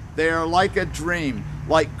flood. They are like a dream,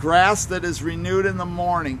 like grass that is renewed in the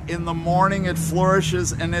morning. In the morning it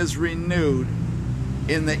flourishes and is renewed.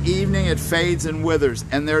 In the evening it fades and withers.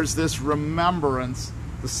 And there's this remembrance,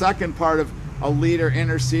 the second part of a leader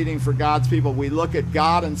interceding for God's people. We look at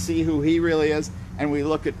God and see who he really is, and we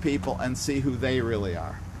look at people and see who they really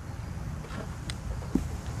are.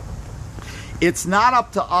 It's not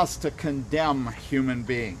up to us to condemn human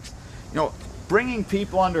beings. You know, bringing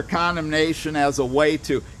people under condemnation as a way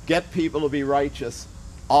to get people to be righteous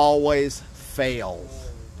always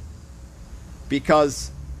fails.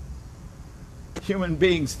 Because human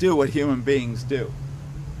beings do what human beings do.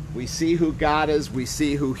 We see who God is, we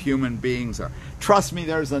see who human beings are. Trust me,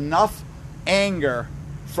 there's enough anger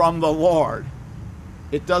from the Lord.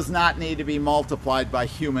 It does not need to be multiplied by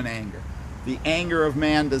human anger. The anger of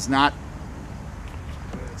man does not,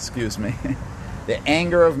 the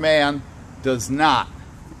anger of man does not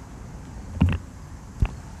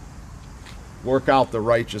work out the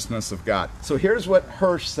righteousness of God. So here's what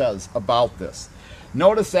Hirsch says about this.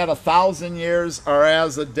 Notice that 1,000 years are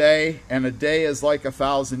as a day, and a day is like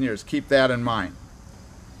 1,000 years. Keep that in mind.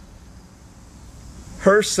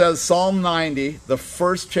 Hirsch says Psalm 90, the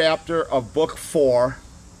first chapter of Book 4,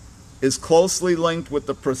 is closely linked with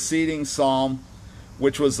the preceding psalm,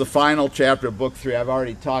 which was the final chapter of Book 3. I've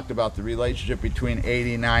already talked about the relationship between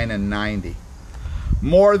 89 and 90.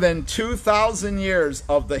 More than 2,000 years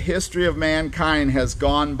of the history of mankind has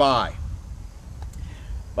gone by.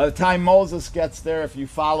 By the time Moses gets there, if you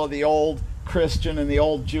follow the old Christian and the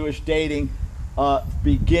old Jewish dating,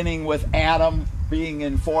 beginning with Adam being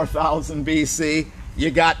in 4000 BC, you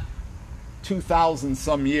got 2,000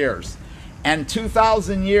 some years. And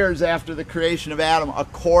 2,000 years after the creation of Adam,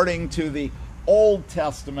 according to the Old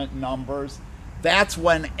Testament numbers, that's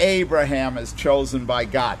when Abraham is chosen by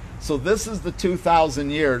God. So this is the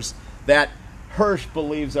 2,000 years that Hirsch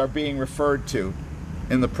believes are being referred to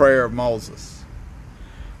in the prayer of Moses.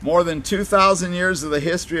 More than 2,000 years of the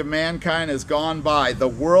history of mankind has gone by. The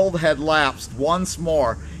world had lapsed once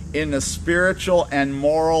more into spiritual and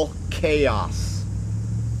moral chaos.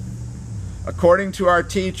 According to our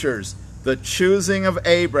teachers, the choosing of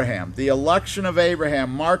Abraham, the election of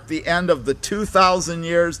Abraham, marked the end of the 2,000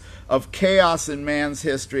 years of chaos in man's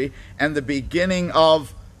history and the beginning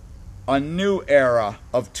of a new era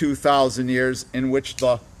of 2,000 years in which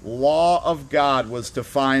the law of God was to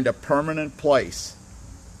find a permanent place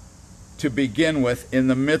to begin with in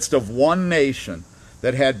the midst of one nation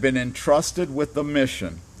that had been entrusted with the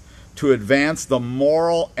mission to advance the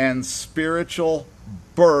moral and spiritual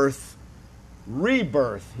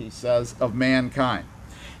rebirth, he says, of mankind.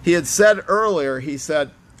 He had said earlier, he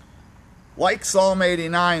said, like Psalm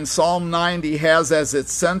 89, Psalm 90 has as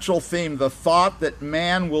its central theme the thought that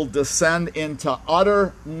man will descend into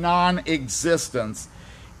utter non-existence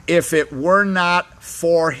if it were not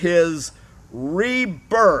for his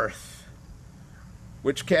rebirth,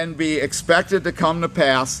 which can be expected to come to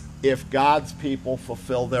pass if God's people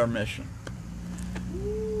fulfill their mission.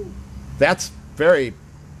 That's very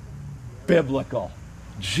biblical.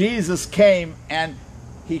 Jesus came and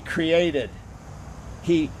he created.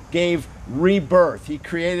 He gave rebirth. He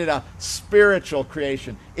created a spiritual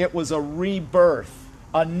creation. It was a rebirth,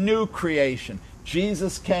 a new creation.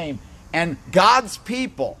 Jesus came, and God's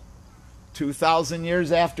people, 2,000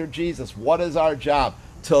 years after Jesus, what is our job?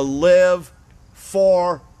 To live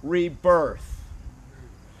for rebirth.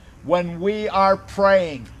 When we are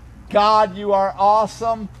praying, God, you are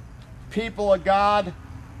awesome, people of God,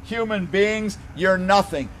 human beings, you're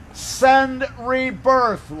nothing. Send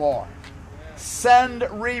rebirth, Lord. Send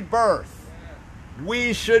rebirth.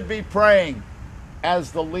 We should be praying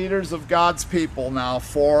as the leaders of God's people now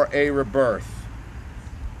for a rebirth.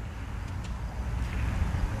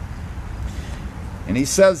 And he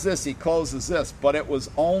says this, he closes this, but it was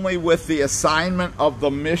only with the assignment of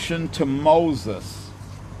the mission to Moses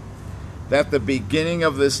that the beginning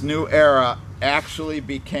of this new era actually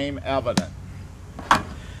became evident. Now,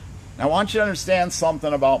 I want you to understand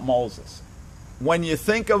something about Moses. When you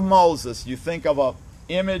think of Moses, you think of an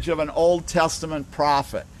image of an Old Testament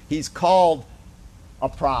prophet. He's called a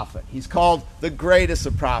prophet. He's called the greatest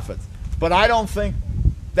of prophets. But I don't think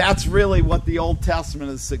that's really what the Old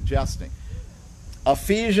Testament is suggesting.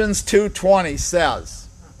 Ephesians 2:20 says,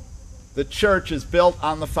 the church is built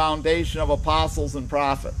on the foundation of apostles and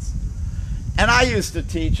prophets. And I used to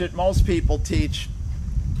teach it. Most people teach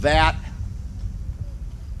that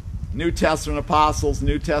New Testament apostles,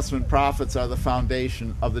 New Testament prophets are the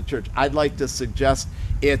foundation of the church. I'd like to suggest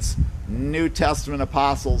it's New Testament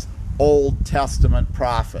apostles, Old Testament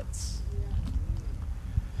prophets.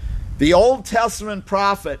 The Old Testament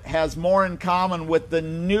prophet has more in common with the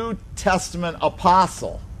New Testament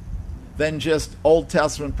apostle than just Old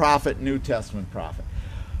Testament prophet, New Testament prophet.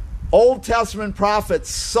 Old Testament prophets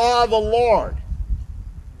saw the Lord.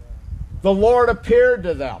 The Lord appeared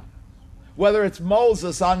to them. Whether it's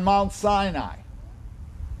Moses on Mount Sinai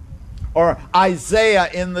or Isaiah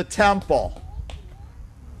in the temple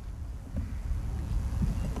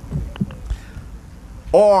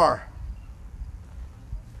or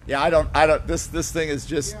this thing is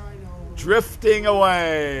just drifting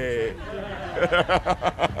away.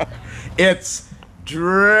 It's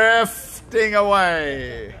drifting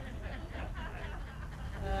away.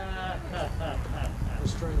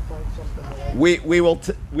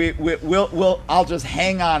 I'll just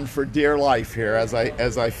hang on for dear life here as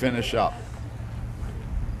I finish up.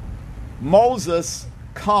 Moses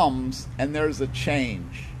comes and there's a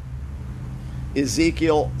change.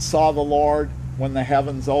 Ezekiel saw the Lord when the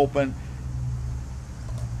heavens opened.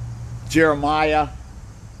 Jeremiah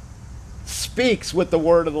speaks with the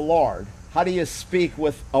word of the Lord. How do you speak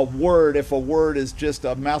with a word if a word is just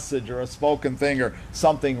a message or a spoken thing or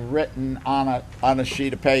something written on a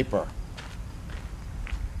sheet of paper?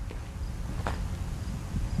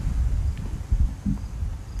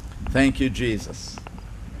 Thank you, Jesus.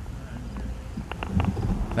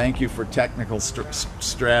 Thank you for technical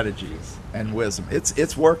strategies and wisdom.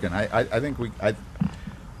 It's working. I think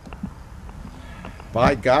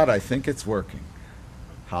by God, I think it's working.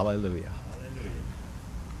 Hallelujah.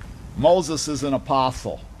 Moses is an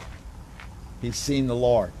apostle. He's seen the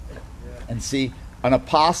Lord. And see, an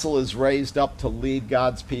apostle is raised up to lead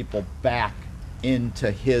God's people back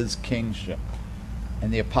into his kingship.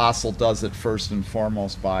 And the apostle does it first and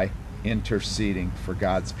foremost by interceding for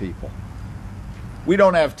God's people. We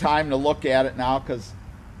don't have time to look at it now because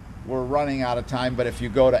we're running out of time, but if you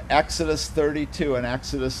go to Exodus 32 and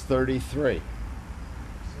Exodus 33,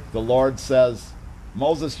 the Lord says,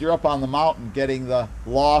 Moses, you're up on the mountain getting the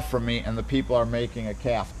law from me, and the people are making a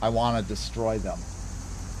calf. I want to destroy them.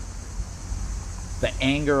 The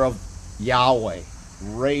anger of Yahweh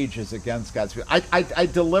rages against God's people. I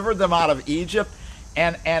delivered them out of Egypt,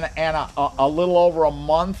 and a little over a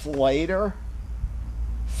month later,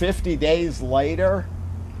 50 days later,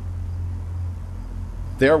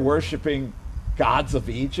 they're worshiping gods of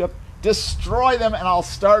Egypt. Destroy them, and I'll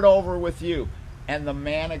start over with you. And the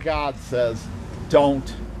man of God says,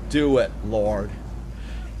 don't do it, Lord.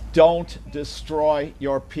 Don't destroy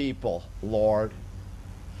your people, Lord.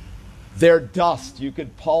 They're dust. You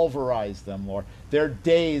could pulverize them, Lord. Their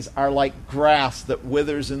days are like grass that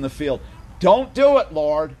withers in the field. Don't do it,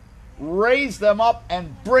 Lord. Raise them up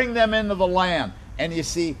and bring them into the land. And you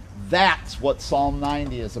see, that's what Psalm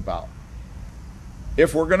 90 is about.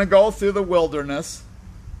 If we're going to go through the wilderness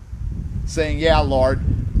saying, yeah, Lord,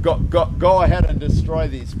 go ahead and destroy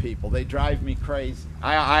these people. They drive me crazy.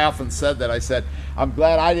 I often said that. I said, I'm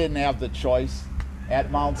glad I didn't have the choice at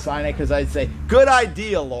Mount Sinai, because I'd say, good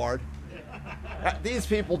idea, Lord. These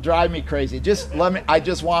people drive me crazy. I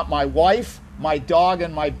just want my wife, my dog,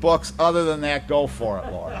 and my books. Other than that, go for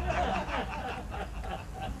it, Lord.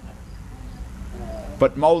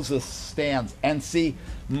 But Moses stands. And see,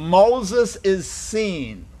 Moses is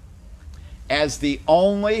seen as the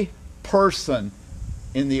only person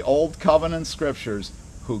in the Old Covenant Scriptures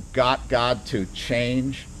who got God to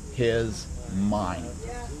change his mind.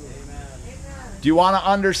 Do you want to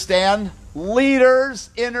understand? Leaders,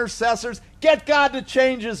 intercessors, get God to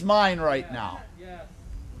change his mind right now.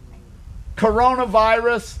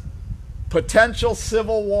 Coronavirus, potential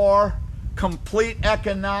civil war, complete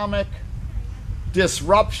economic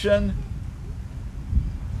disruption.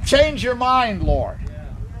 Change your mind, Lord.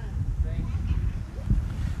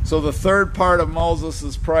 So the third part of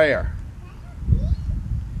Moses' prayer,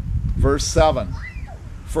 verse 7,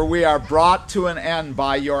 for we are brought to an end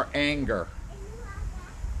by your anger.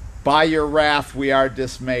 By your wrath we are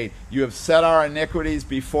dismayed. You have set our iniquities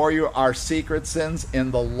before you, our secret sins,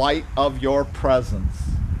 in the light of your presence.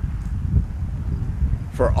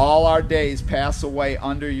 For all our days pass away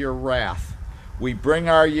under your wrath. We bring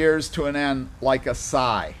our years to an end like a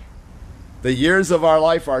sigh. The years of our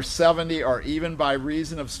life are 70, or even by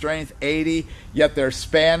reason of strength 80, yet their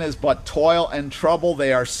span is but toil and trouble.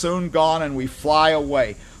 They are soon gone, and we fly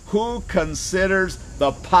away. Who considers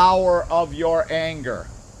the power of your anger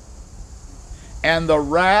and the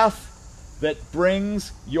wrath that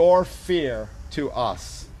brings your fear to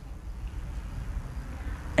us?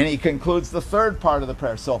 And he concludes the third part of the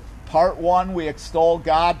prayer. So part one, we extol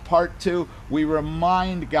God. Part two, we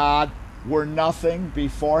remind God we're nothing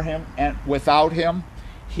before him and without him.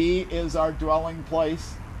 He is our dwelling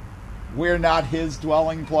place. We're not his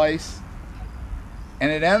dwelling place.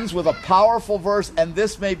 And it ends with a powerful verse, and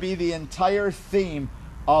this may be the entire theme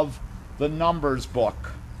of the Numbers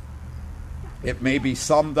book. It may be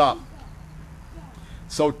summed up.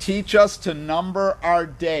 So teach us to number our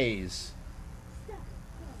days,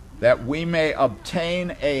 that we may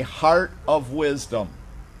obtain a heart of wisdom.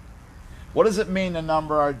 What does it mean to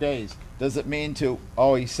number our days? Does it mean to,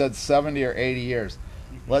 he said 70 or 80 years.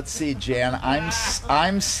 Let's see, Jan.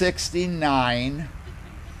 I'm 69.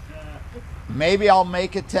 Maybe I'll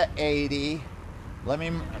make it to 80. Let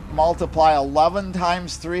me multiply 11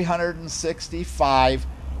 times 365,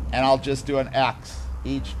 and I'll just do an X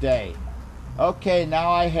each day. Okay,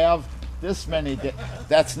 now I have this many days.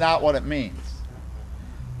 That's not what it means.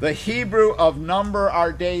 The Hebrew of number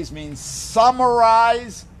our days means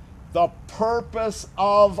summarize the purpose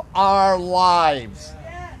of our lives.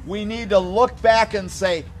 We need to look back and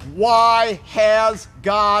say, why has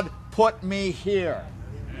God put me here?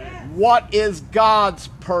 What is God's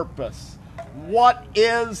purpose? What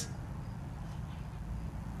is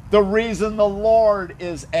the reason the Lord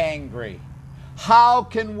is angry? How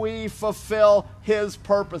can we fulfill his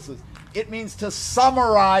purposes? It means to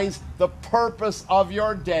summarize the purpose of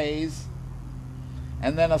your days.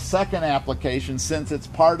 And then a second application, since it's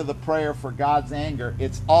part of the prayer for God's anger,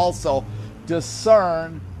 it's also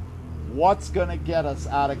discern what's going to get us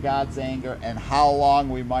out of God's anger and how long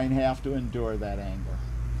we might have to endure that anger.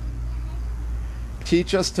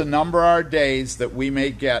 Teach us to number our days that we may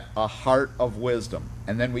get a heart of wisdom.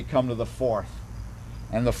 And then we come to the fourth.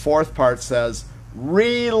 And the fourth part says,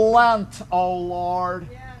 relent, O Lord.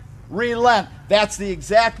 Yes. Relent. That's the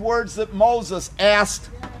exact words that Moses asked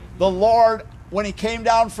the Lord when he came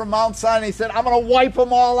down from Mount Sinai. He said, I'm going to wipe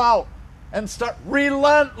them all out and start.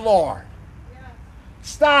 Relent, Lord. Yeah.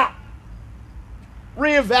 Stop.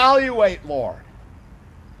 Reevaluate, Lord.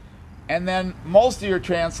 And then most of your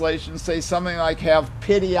translations say something like, have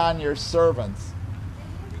pity on your servants.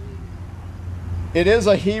 It is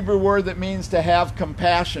a Hebrew word that means to have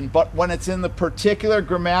compassion, but when it's in the particular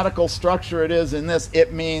grammatical structure it is in this,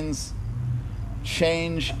 it means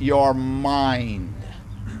change your mind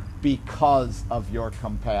because of your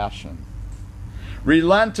compassion.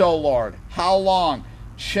 Relent, O Lord. How long?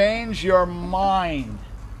 Change your mind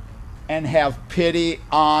and have pity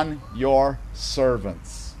on your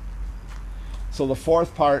servants. So the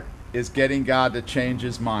fourth part is getting God to change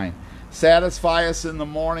his mind. Satisfy us in the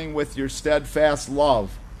morning with your steadfast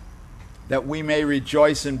love, that we may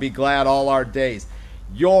rejoice and be glad all our days.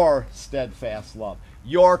 Your steadfast love,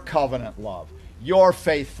 your covenant love, your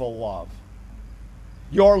faithful love,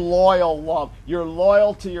 your loyal love. You're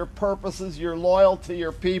loyal to your purposes, you're loyal to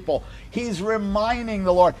your people. He's reminding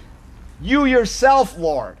the Lord, you yourself,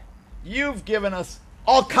 Lord, you've given us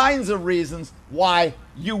all kinds of reasons why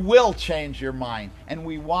you will change your mind, and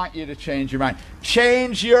we want you to change your mind.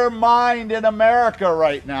 Change your mind in America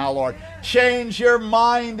right now, Lord. Change your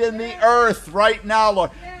mind in the earth right now, Lord.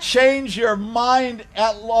 Change your mind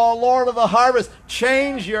at Lord of the harvest.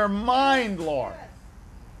 Change your mind, Lord.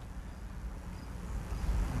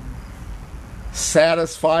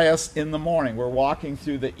 Satisfy us in the morning. We're walking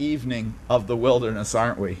through the evening of the wilderness,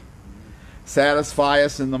 aren't we? Satisfy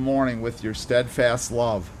us in the morning with your steadfast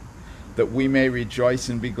love, that we may rejoice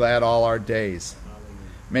and be glad all our days.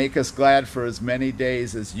 Make us glad for as many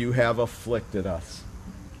days as you have afflicted us.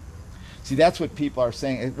 See, that's what people are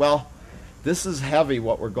saying. Well, this is heavy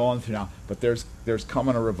what we're going through now, but there's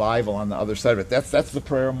coming a revival on the other side of it. That's the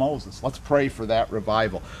prayer of Moses. Let's pray for that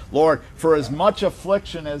revival. Lord, for as much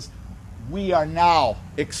affliction as we are now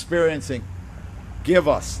experiencing, give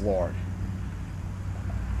us, Lord.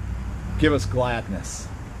 Give us gladness.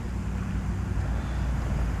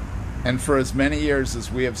 And for as many years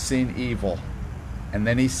as we have seen evil. And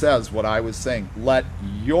then he says what I was saying. Let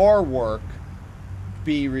your work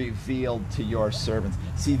be revealed to your servants.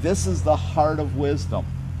 See, this is the heart of wisdom.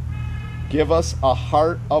 Give us a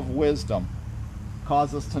heart of wisdom.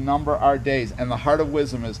 Cause us to number our days. And the heart of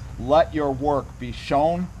wisdom is, let your work be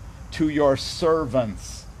shown to your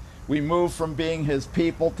servants. We move from being his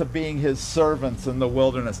people to being his servants in the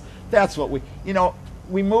wilderness. That's what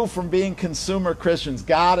we move from being consumer Christians.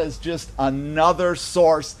 God is just another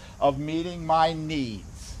source of meeting my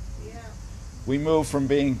needs. Yeah. We move from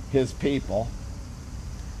being his people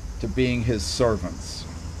to being his servants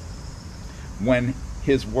when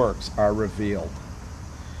his works are revealed.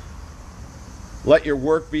 Let your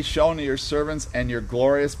work be shown to your servants and your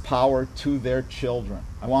glorious power to their children.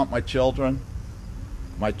 I want my children,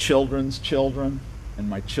 my children's children, and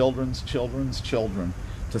my children's children's children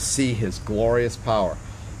to see his glorious power.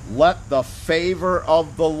 Let the favor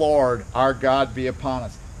of the Lord our God be upon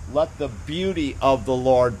us. Let the beauty of the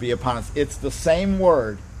Lord be upon us. It's the same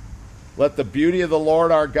word. Let the beauty of the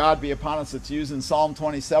Lord our God be upon us. It's used in Psalm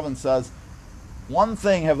 27, says, one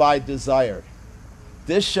thing have I desired,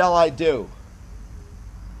 this shall I do,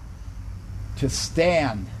 to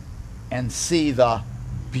stand and see the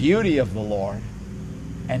beauty of the Lord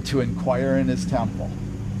and to inquire in his temple.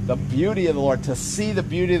 The beauty of the Lord, to see the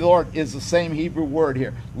beauty of the Lord, is the same Hebrew word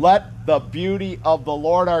here. Let the beauty of the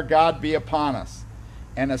Lord our God be upon us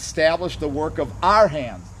and establish the work of our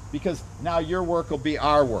hands, because now your work will be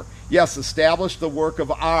our work. Yes, establish the work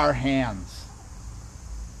of our hands.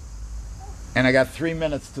 And I got 3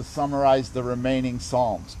 minutes to summarize the remaining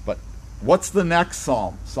Psalms. But what's the next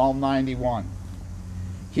Psalm? Psalm 91.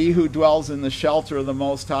 He who dwells in the shelter of the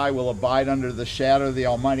Most High will abide under the shadow of the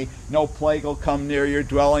Almighty. No plague will come near your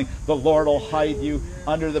dwelling. The Lord will hide you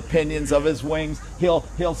under the pinions of his wings.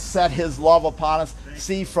 He'll set his love upon us.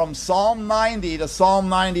 See, from Psalm 90 to Psalm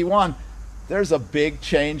 91, there's a big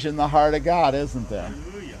change in the heart of God, isn't there?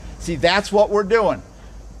 See, that's what we're doing.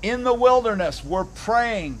 In the wilderness, we're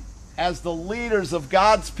praying as the leaders of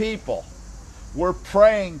God's people. We're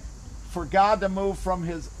praying for God to move from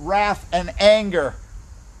his wrath and anger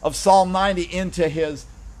of Psalm 90 into his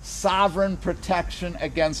sovereign protection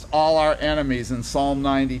against all our enemies in Psalm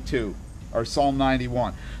 92, or Psalm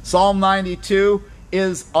 91. Psalm 92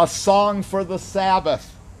 is a song for the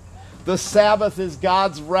Sabbath. The Sabbath is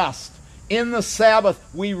God's rest. In the Sabbath,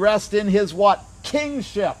 we rest in his what?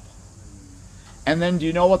 Kingship. And then do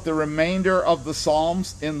you know what the remainder of the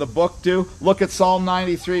Psalms in the book do? Look at Psalm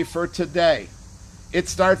 93 for today. It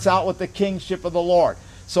starts out with the kingship of the Lord.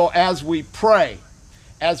 So as we pray,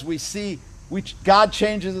 as we see God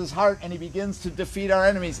changes his heart and he begins to defeat our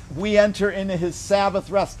enemies, we enter into his Sabbath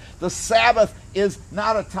rest. The Sabbath is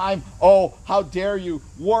not a time, oh, how dare you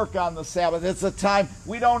work on the Sabbath. It's a time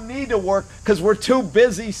we don't need to work because we're too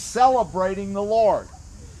busy celebrating the Lord.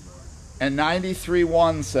 And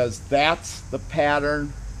 93:1 says that's the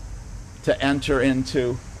pattern to enter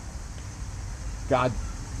into God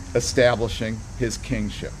establishing his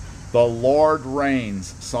kingship. The Lord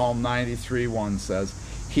reigns, Psalm 93:1 says.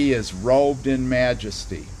 He is robed in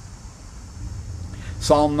majesty.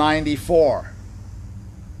 Psalm 94.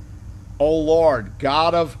 O Lord,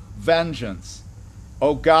 God of vengeance.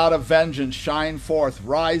 O God of vengeance, shine forth.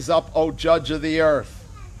 Rise up, O judge of the earth.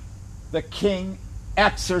 The king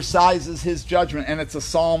exercises his judgment, and it's a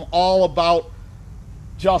psalm all about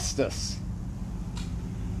justice.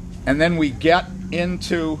 And then we get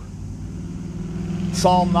into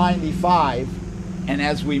Psalm 95. And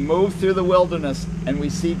as we move through the wilderness and we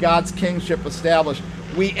see God's kingship established,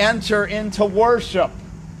 we enter into worship.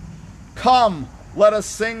 Come, let us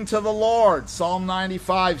sing to the Lord. Psalm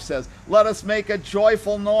 95 says, let us make a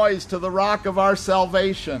joyful noise to the rock of our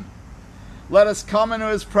salvation. Let us come into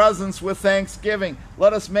his presence with thanksgiving.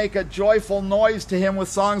 Let us make a joyful noise to him with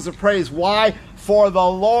songs of praise. Why? For the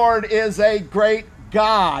Lord is a great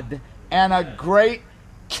God and a great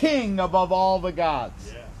King above all the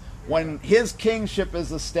gods. When his kingship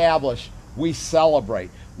is established, we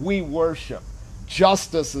celebrate, we worship.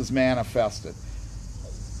 Justice is manifested.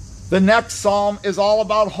 The next psalm is all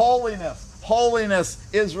about holiness. Holiness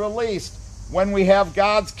is released when we have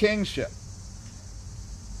God's kingship.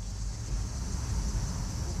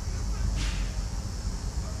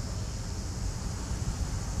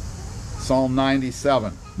 Psalm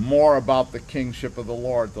 97, more about the kingship of the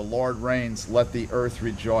Lord. The Lord reigns, let the earth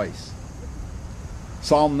rejoice.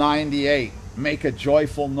 Psalm 98, make a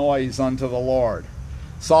joyful noise unto the Lord.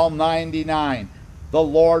 Psalm 99, the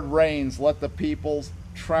Lord reigns, let the peoples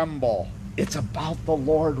tremble. It's about the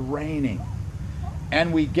Lord reigning.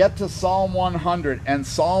 And we get to Psalm 100, and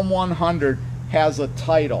Psalm 100 has a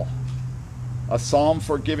title, a psalm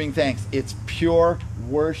for giving thanks. It's pure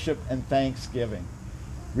worship and thanksgiving,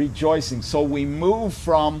 rejoicing. So we move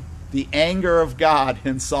from the anger of God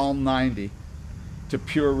in Psalm 90 to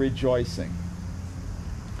pure rejoicing.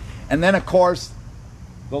 And then, of course,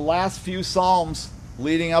 the last few Psalms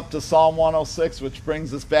leading up to Psalm 106, which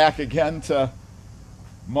brings us back again to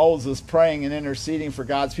Moses praying and interceding for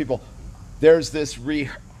God's people, there's this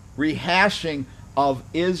rehashing of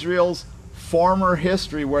Israel's former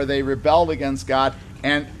history where they rebelled against God,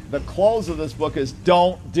 and the close of this book is,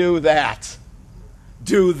 don't do that.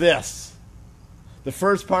 Do this. The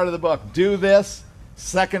first part of the book, do this.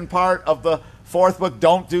 Second part of the fourth book,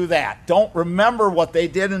 don't do that. Don't remember what they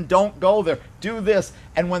did and don't go there. Do this.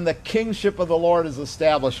 And when the kingship of the Lord is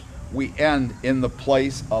established, we end in the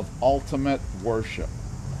place of ultimate worship.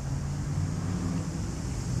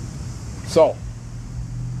 So,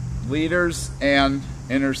 leaders and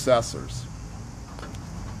intercessors,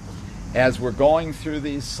 as we're going through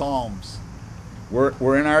these Psalms,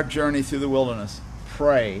 we're in our journey through the wilderness.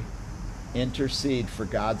 Pray, intercede for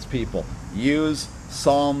God's people. Use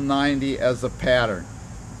Psalm 90 as a pattern.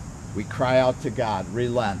 We cry out to God,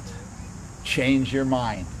 relent, change your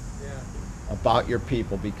mind about your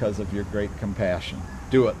people because of your great compassion.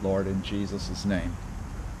 Do it, Lord, in Jesus' name.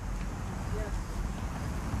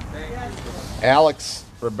 Alex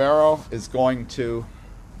Ribeiro is going to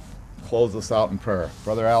close us out in prayer.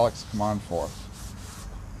 Brother Alex, come on forth.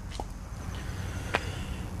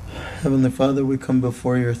 Heavenly Father, we come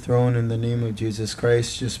before your throne in the name of Jesus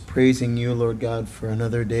Christ, just praising you, Lord God, for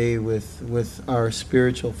another day with our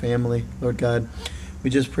spiritual family. Lord God, we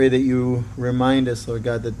just pray that you remind us, Lord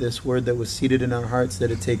God, that this word that was seated in our hearts,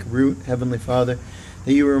 that it take root, Heavenly Father,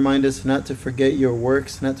 that you remind us not to forget your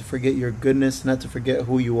works, not to forget your goodness, not to forget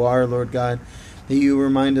who you are, Lord God, that you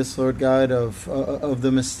remind us, Lord God, of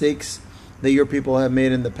the mistakes that your people have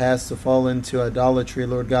made in the past to fall into idolatry,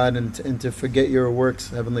 Lord God, and to forget your works,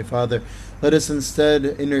 Heavenly Father. Let us instead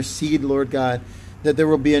intercede, Lord God, that there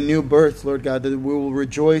will be a new birth, Lord God, that we will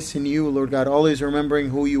rejoice in you, Lord God, always remembering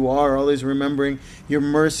who you are, always remembering your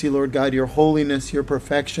mercy, Lord God, your holiness, your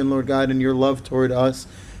perfection, Lord God, and your love toward us,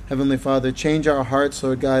 Heavenly Father. Change our hearts,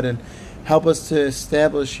 Lord God, and help us to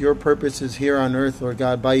establish your purposes here on earth, Lord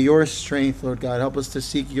God, by your strength, Lord God. Help us to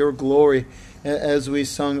seek your glory as we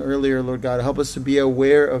sung earlier, Lord God. Help us to be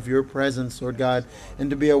aware of your presence, Lord God,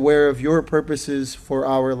 and to be aware of your purposes for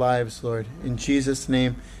our lives, Lord. In Jesus'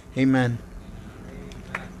 name, amen.